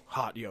sexual,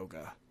 hot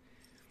yoga.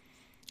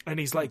 And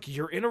he's like,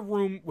 you're in a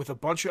room with a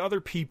bunch of other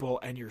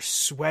people and you're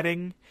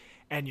sweating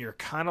and you're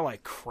kind of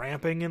like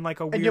cramping in like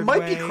a weird way. And you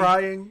might be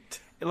crying.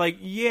 Like,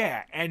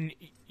 yeah, and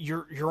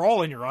you're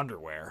all in your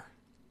underwear.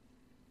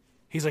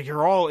 He's like,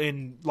 you're all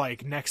in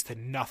like next to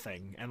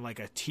nothing and like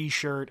a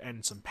t-shirt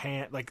and some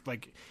pants, like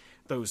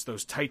those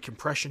tight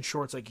compression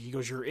shorts. Like he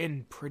goes, you're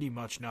in pretty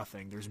much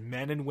nothing. There's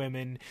men and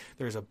women.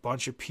 There's a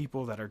bunch of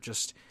people that are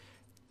just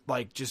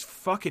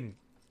fucking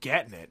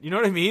getting it. You know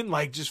what I mean?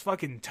 Like just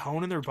fucking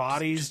toning their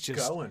bodies,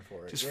 just going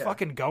for it. just yeah.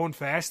 fucking going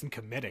fast and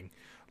committing.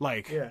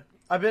 Like, Yeah.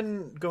 I've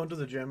been going to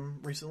the gym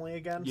recently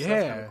again. So Yeah.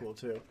 that's kind of cool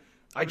too.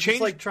 I I'm just,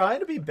 changed like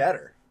trying to be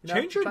better. You know?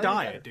 change your Trying to be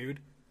diet, better. dude.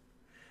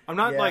 I'm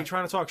not Yeah. like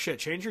trying to talk shit.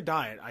 Change your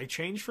diet. I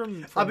changed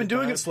from I've been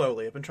doing the it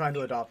slowly. I've been trying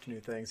to adopt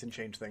new things and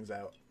change things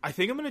out. I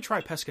think I'm gonna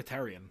try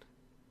pescatarian.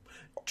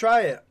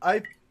 Try it.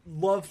 I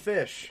love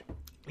fish.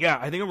 Yeah,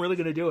 I think I'm really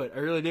gonna do it. I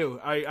really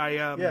do.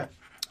 Yeah. I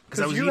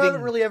Because was you eating-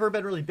 haven't really ever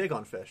been really big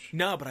on fish.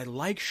 No, but I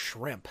like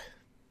shrimp.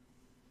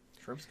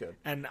 Shrimp's good.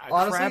 And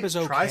Honestly, crab is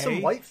okay. try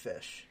some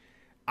whitefish.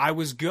 I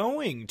was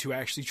going to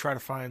actually try to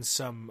find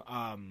some,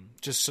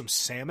 just some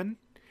salmon.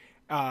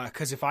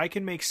 Because if I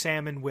can make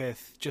salmon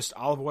with just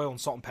olive oil and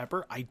salt and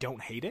pepper, I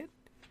don't hate it.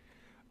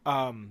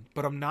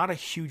 But I'm not a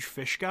huge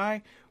fish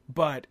guy.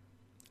 But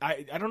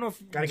I don't know if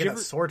Gotta did get you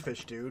that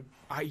swordfish, dude.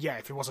 yeah,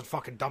 if it wasn't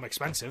fucking dumb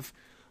expensive.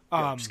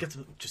 Yeah, just get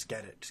it.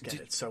 Just get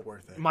it. It's so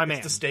worth it. My It's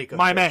man, the steak of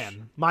my fish.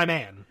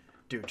 man.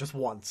 Dude, just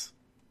once.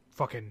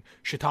 Fucking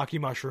shiitake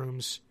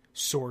mushrooms,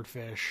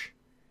 swordfish.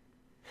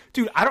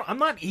 Dude, I'm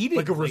not eating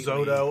Like a lately.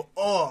 risotto.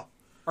 Oh.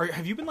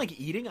 Have you been like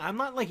eating? I'm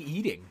not like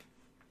eating.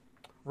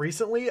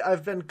 Recently,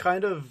 I've been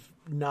kind of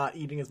not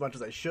eating as much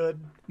as I should.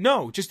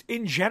 No, just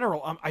in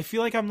general, I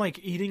feel like I'm like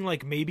eating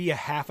like maybe a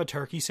half a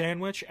turkey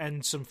sandwich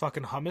and some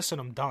fucking hummus,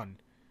 and I'm done.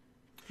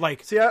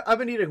 Like, See, I've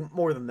been eating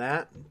more than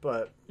that,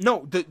 but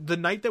no, the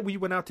night that we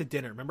went out to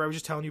dinner, remember I was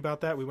just telling you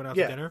about that? We went out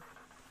to dinner.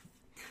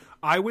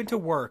 I went to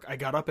work. I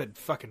got up at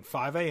fucking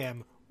 5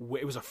 a.m.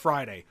 It was a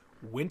Friday.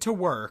 Went to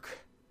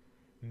work.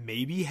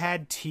 Maybe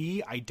had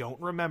tea. I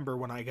don't remember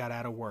when I got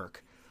out of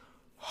work.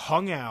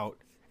 Hung out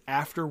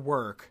after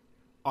work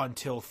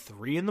until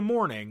 3 in the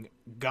morning,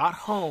 got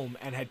home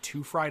and had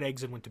 2 fried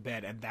eggs and went to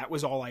bed, and that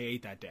was all I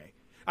ate that day.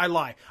 I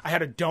lie. I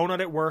had a donut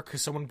at work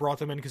because someone brought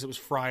them in because it was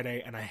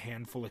Friday, and a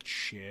handful of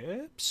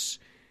chips,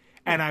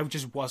 and I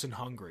just wasn't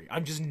hungry.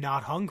 I'm just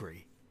not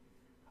hungry.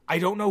 I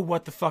don't know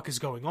what the fuck is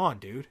going on,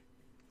 dude.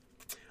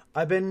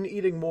 I've been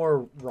eating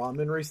more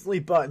ramen recently,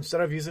 but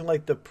instead of using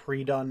like the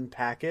pre-done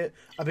packet,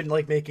 I've been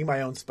like making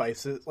my own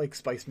spices, like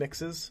spice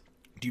mixes.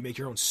 Do you make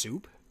your own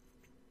soup?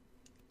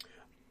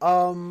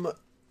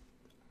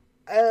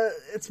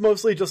 It's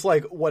mostly just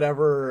like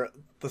whatever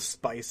the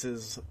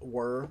spices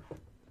were.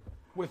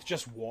 With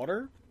just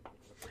water?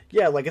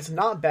 Yeah, like it's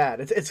not bad.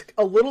 It's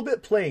a little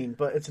bit plain,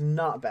 but it's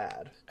not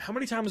bad. How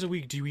many times a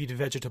week do you eat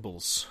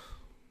vegetables?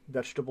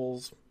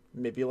 Vegetables,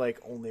 maybe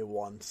like only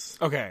once.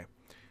 Okay.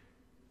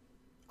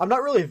 I'm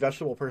not really a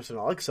vegetable person.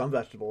 I like some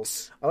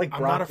vegetables. I like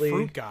broccoli. I'm not a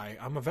fruit guy.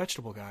 I'm a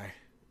vegetable guy.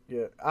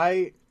 Yeah,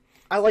 I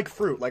like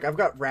fruit. Like I've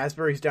got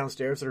raspberries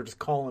downstairs that are just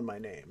calling my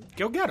name.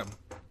 Go get them.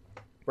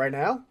 Right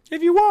now?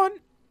 If you want.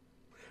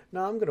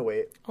 No, I'm gonna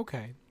wait.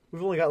 Okay.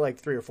 We've only got like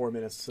 3 or 4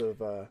 minutes of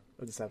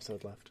this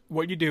episode left.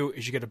 What you do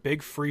is you get a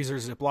big freezer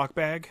Ziploc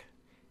bag.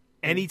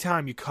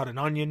 Anytime you cut an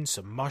onion,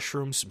 some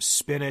mushrooms, some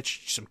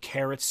spinach, some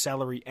carrots,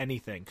 celery,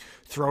 anything,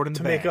 throw it in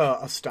the bag. To make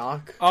a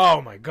stock?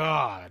 Oh my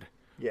god.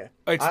 Yeah.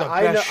 It's the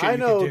best shit I you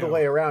know can do. the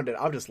way around it.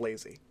 I'm just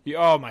lazy.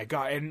 Oh my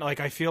god. And like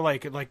I feel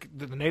like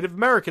the Native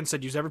Americans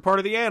said use every part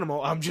of the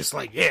animal. I'm just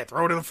like, yeah,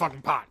 throw it in the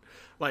fucking pot.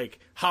 Like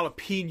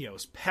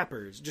jalapenos,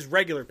 peppers, just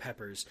regular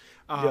peppers.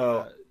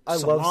 Yo, I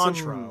cilantro, love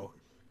some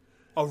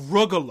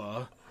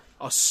arugula,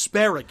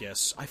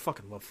 asparagus. I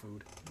fucking love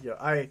food.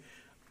 Yeah,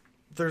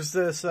 there's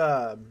this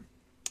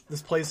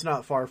this place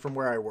not far from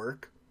where I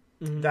work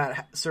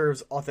that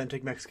serves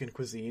authentic Mexican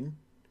cuisine,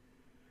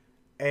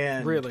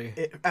 and really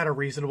at a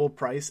reasonable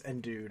price.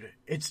 And dude,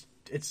 it's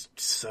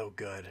so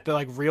good. They're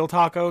like real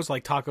tacos,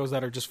 like tacos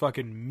that are just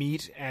fucking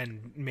meat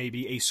and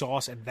maybe a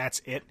sauce, and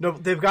that's it. No,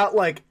 they've got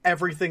like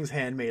everything's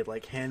handmade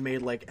like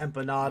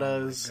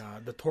empanadas. Oh my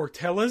god, the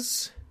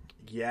tortillas.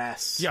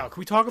 Yes. Yeah, can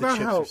we talk about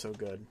chips how are so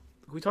good?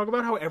 Can we talk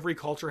about how every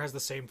culture has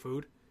the same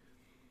food?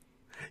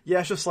 Yeah,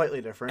 it's just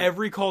slightly different.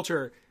 Every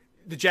culture,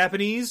 the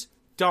Japanese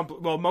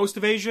most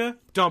of Asia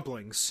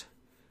dumplings.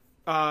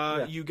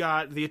 You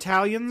got the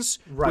Italians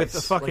rice, with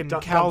the fucking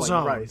like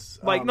calzone. Rice.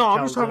 I'm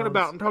talking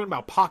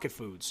about pocket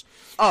foods.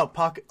 Oh,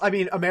 pocket. I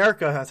mean,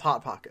 America has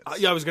hot pockets.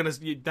 Yeah, I was gonna.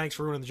 Thanks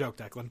for ruining the joke,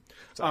 Declan.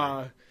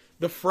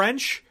 The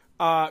French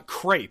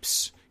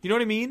crepes. You know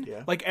what I mean?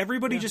 Yeah. Like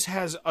everybody just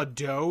has a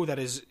dough that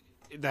is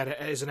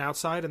an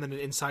outside, and then an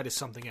inside is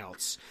something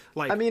else.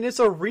 Like, I mean, it's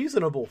a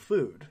reasonable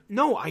food.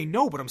 No, I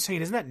know, but I'm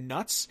saying, isn't that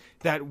nuts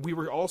that we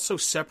were all so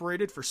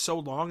separated for so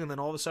long, and then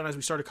all of a sudden, as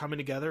we started coming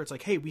together, it's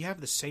like, hey, we have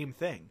the same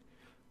thing.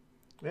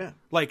 Yeah.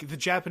 Like the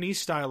Japanese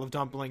style of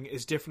dumpling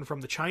is different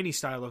from the Chinese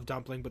style of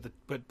dumpling,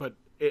 but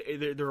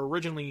they're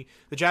originally,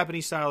 the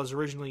Japanese style is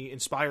originally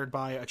inspired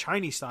by a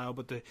Chinese style,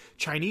 but the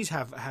Chinese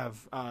have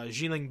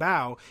Jilin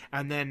Bao,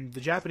 and then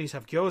the Japanese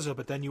have gyoza,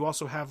 but then you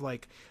also have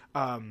like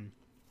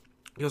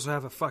you also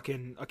have a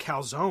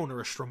calzone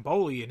or a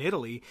stromboli in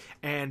Italy,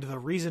 and the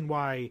reason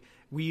why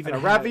we even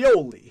and a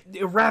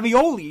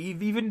ravioli,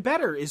 even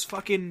better, is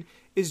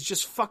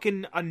just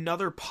fucking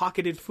another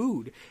pocketed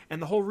food.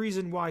 And the whole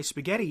reason why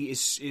spaghetti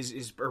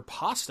is or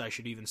pasta, I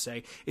should even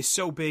say, is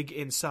so big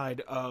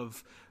inside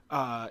of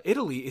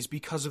Italy is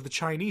because of the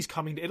Chinese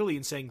coming to Italy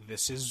and saying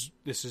this is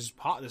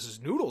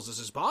noodles, this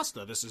is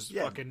pasta, this is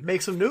fucking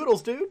make some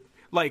noodles, dude.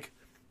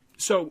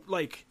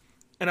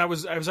 And I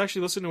was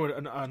actually listening to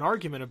an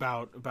argument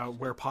about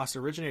where pasta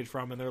originated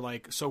from, and they're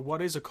like, so what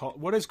is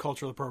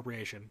cultural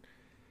appropriation?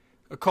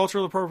 A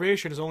cultural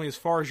appropriation is only as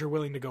far as you're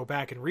willing to go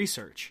back and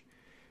research.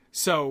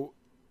 So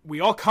we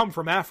all come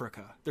from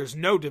Africa. There's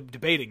no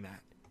debating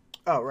that.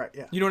 Oh, right,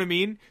 yeah. You know what I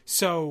mean?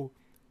 So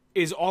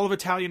is all of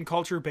Italian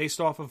culture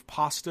based off of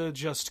pasta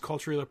just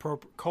culturally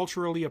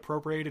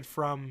appropriated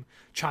from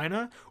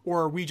China?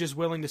 Or are we just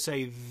willing to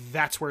say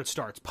that's where it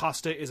starts?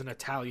 Pasta is an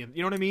Italian.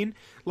 You know what I mean?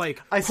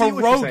 Like, I see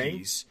what you're saying.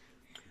 pierogies.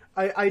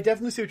 I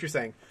definitely see what you're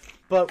saying.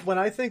 But when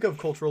I think of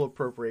cultural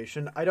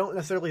appropriation, I don't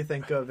necessarily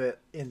think of it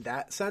in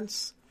that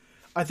sense.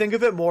 I think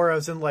of it more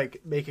as in,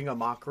 like, making a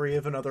mockery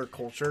of another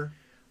culture.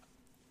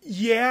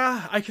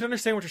 Yeah, I can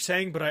understand what you're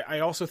saying, but I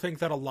also think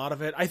that a lot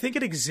of it, I think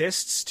it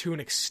exists to an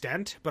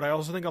extent, but I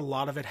also think a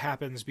lot of it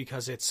happens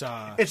because it's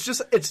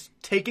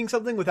taking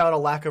something without a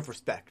lack of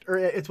respect, or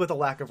it's with a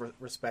lack of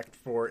respect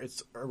for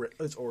its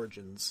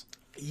origins.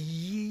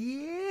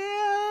 Yeah,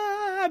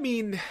 I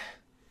mean,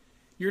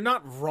 You're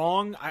not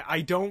wrong.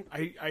 I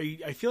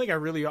feel like I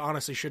really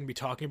honestly shouldn't be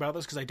talking about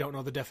this because I don't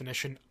know the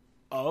definition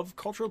of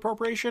cultural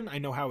appropriation. I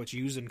know how it's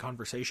used in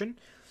conversation.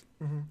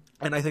 Mm-hmm.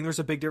 And I think there's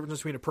a big difference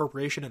between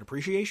appropriation and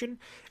appreciation.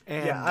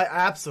 And, yeah,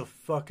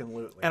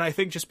 absolutely. And I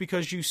think just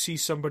because you see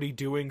somebody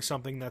doing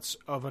something that's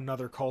of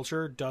another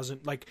culture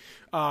doesn't, like,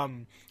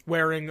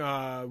 wearing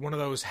one of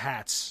those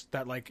hats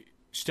that, like,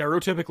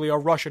 stereotypically a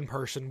Russian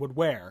person would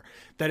wear,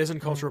 that isn't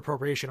cultural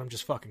appropriation. I'm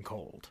just fucking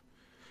cold.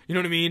 You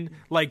know what I mean?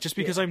 Like, just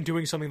because I'm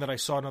doing something that I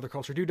saw another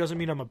culture do doesn't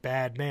mean I'm a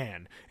bad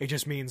man. It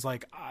just means,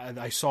 like,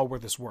 I saw where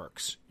this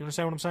works. You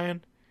understand what I'm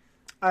saying?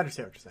 I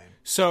understand what you're saying.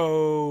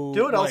 So... Do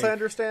you know what else I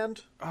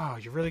understand? Oh,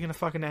 you're really going to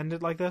fucking end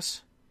it like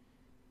this?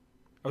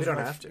 We don't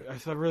have to. I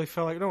really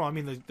felt like... No, I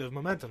mean, the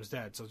momentum's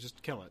dead, so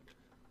just kill it.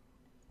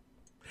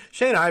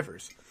 Shane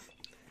Ivers.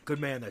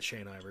 Good man, that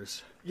Shane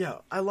Ivers. Yeah,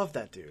 I love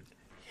that dude.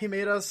 He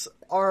made us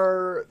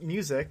our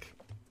music.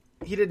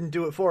 He didn't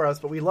do it for us,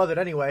 but we love it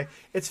anyway.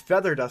 It's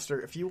Feather Duster.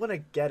 If you want to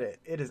get it,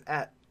 it is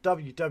at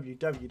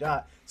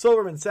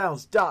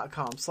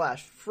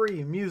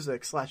www.silvermansounds.com/free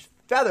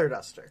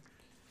music/featherduster.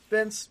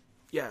 Vince?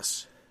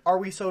 Yes. Are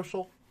we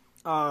social?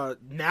 Now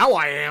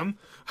I am.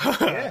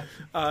 Yeah.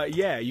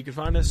 Yeah, you can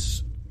find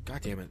us...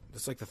 God damn it.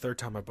 It's like the third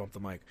time I bumped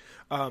the mic.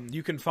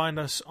 You can find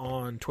us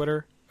on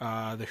Twitter.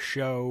 The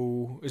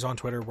show is on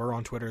Twitter. We're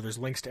on Twitter. There's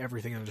links to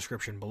everything in the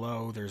description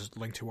below. There's a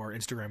link to our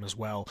Instagram as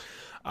well.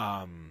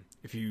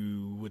 If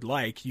you would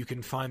like, you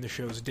can find the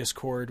show's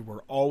Discord.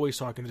 We're always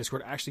talking to the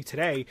Discord. Actually,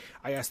 today,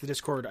 I asked the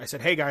Discord, I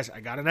said, hey guys, I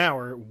got an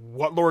hour.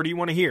 What lore do you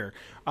want to hear?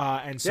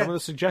 And some of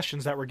the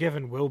suggestions that were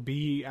given will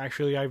be,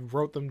 actually, I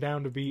wrote them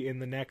down to be in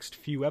the next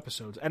few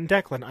episodes. And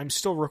Declan, I'm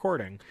still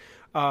recording.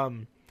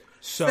 Thank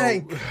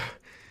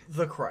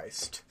the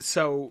Christ.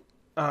 So...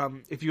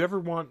 if you ever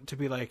want to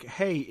be like,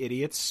 hey,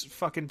 idiots,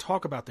 fucking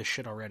talk about this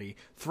shit already,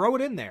 throw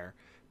it in there.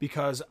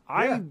 Because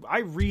I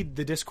read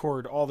the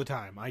Discord all the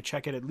time. I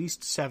check it at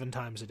least 7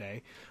 times a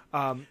day.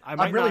 I'm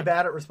really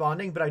bad at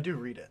responding, but I do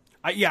read it.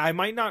 I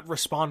might not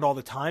respond all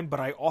the time, but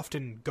I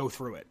often go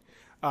through it.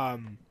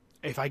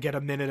 If I get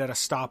a minute at a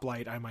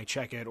stoplight, I might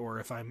check it.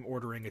 Or if I'm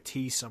ordering a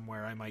tea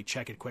somewhere, I might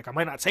check it quick. I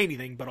might not say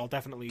anything, but I'll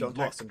definitely Don't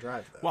text and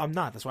drive, though. Well, I'm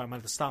not. That's why I'm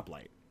at the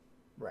stoplight.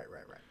 Right.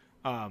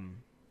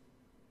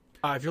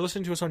 If you're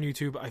listening to us on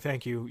YouTube, I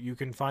thank you. You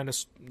can find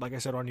us, like I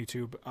said, on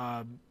YouTube.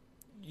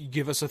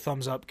 Give us a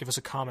thumbs up, give us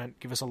a comment,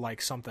 give us a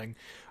like, something.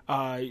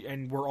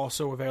 And we're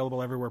also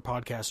available everywhere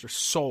podcasts are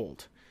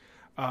sold.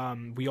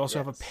 We also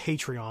have a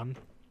Patreon,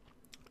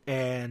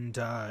 and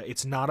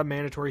it's not a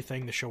mandatory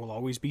thing. The show will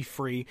always be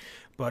free,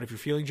 but if you're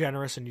feeling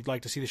generous and you'd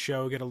like to see the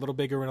show get a little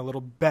bigger and a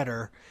little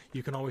better,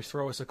 you can always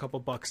throw us a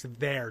couple bucks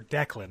there.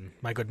 Declan,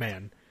 my good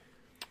man.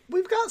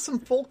 We've got some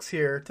folks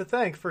here to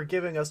thank for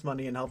giving us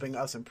money and helping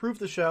us improve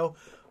the show.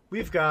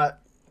 We've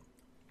got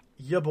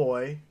ya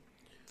boy,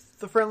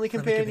 the Friendly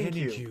Companion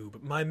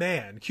Cube. My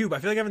man. Cube, I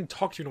feel like I haven't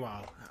talked to you in a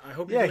while. I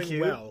hope you're doing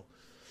Cube.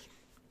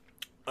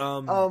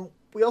 well.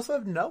 We also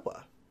have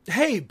Noah.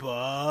 Hey,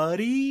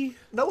 buddy.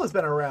 Noah's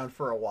been around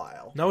for a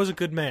while. Noah's a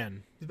good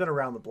man. He's been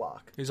around the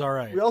block. He's all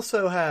right. We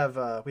also have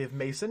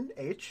Mason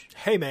H.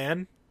 Hey,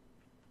 man.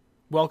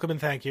 Welcome and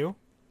thank you.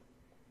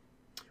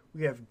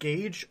 We have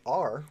Gage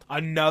R.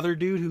 Another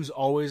dude who's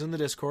always in the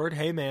Discord.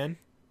 Hey, man.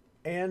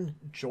 And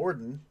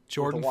Jordan.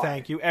 Jordan,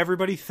 thank you.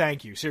 Everybody,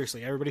 thank you.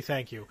 Seriously, everybody,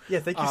 thank you. Yeah,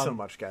 thank you so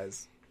much,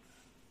 guys.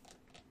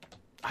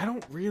 I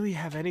don't really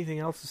have anything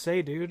else to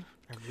say, dude.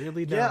 I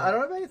really don't. Yeah, I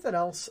don't have anything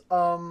else.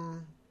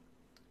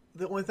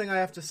 The only thing I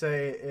have to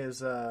say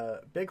is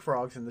Big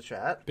Frog's in the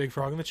chat. Big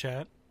Frog in the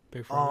chat.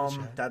 Big Frog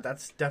in the chat.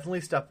 That's definitely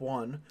step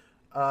 1.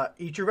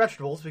 Eat your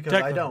vegetables, because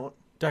I don't.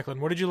 Declan,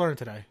 what did you learn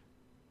today?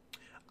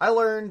 I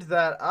learned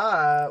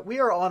that we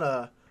are on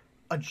a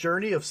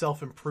journey of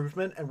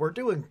self-improvement, and we're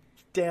doing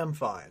damn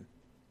fine.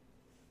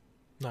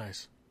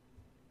 Nice.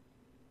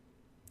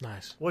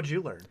 What'd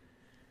you learn?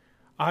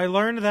 I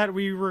learned that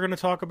we were going to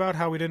talk about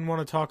how we didn't want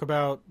to talk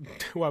about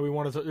why we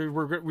wanted to. We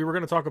were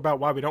going to talk about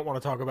why we don't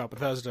want to talk about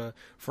Bethesda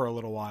for a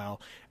little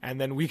while,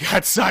 and then we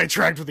got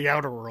sidetracked with the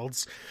Outer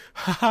Worlds.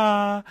 Which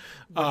is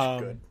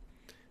good.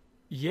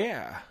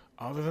 Yeah.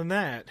 Other than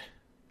that,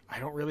 I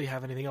don't really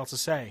have anything else to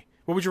say.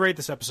 What would you rate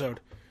this episode?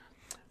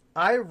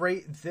 I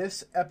rate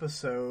this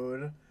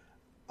episode...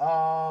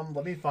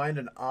 let me find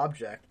an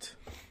object.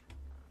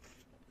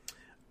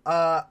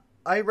 I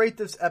rate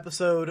this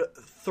episode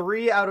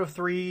 3 out of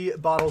 3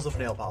 bottles of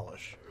nail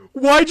polish.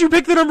 Why'd you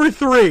pick the number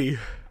 3?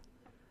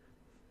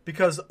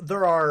 Because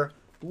there are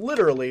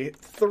literally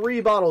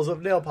 3 bottles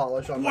of nail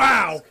polish on my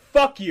desk.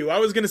 Fuck you. I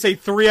was going to say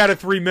 3 out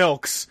of 3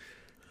 milks.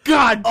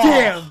 God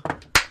damn!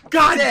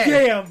 God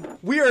damn!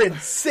 We are in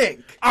sync.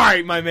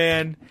 Alright, my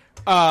man.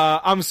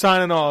 I'm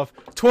signing off.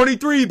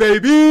 23,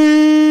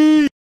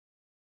 baby!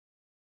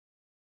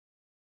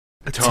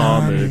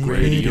 Atomic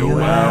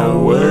Radio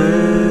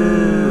Hour.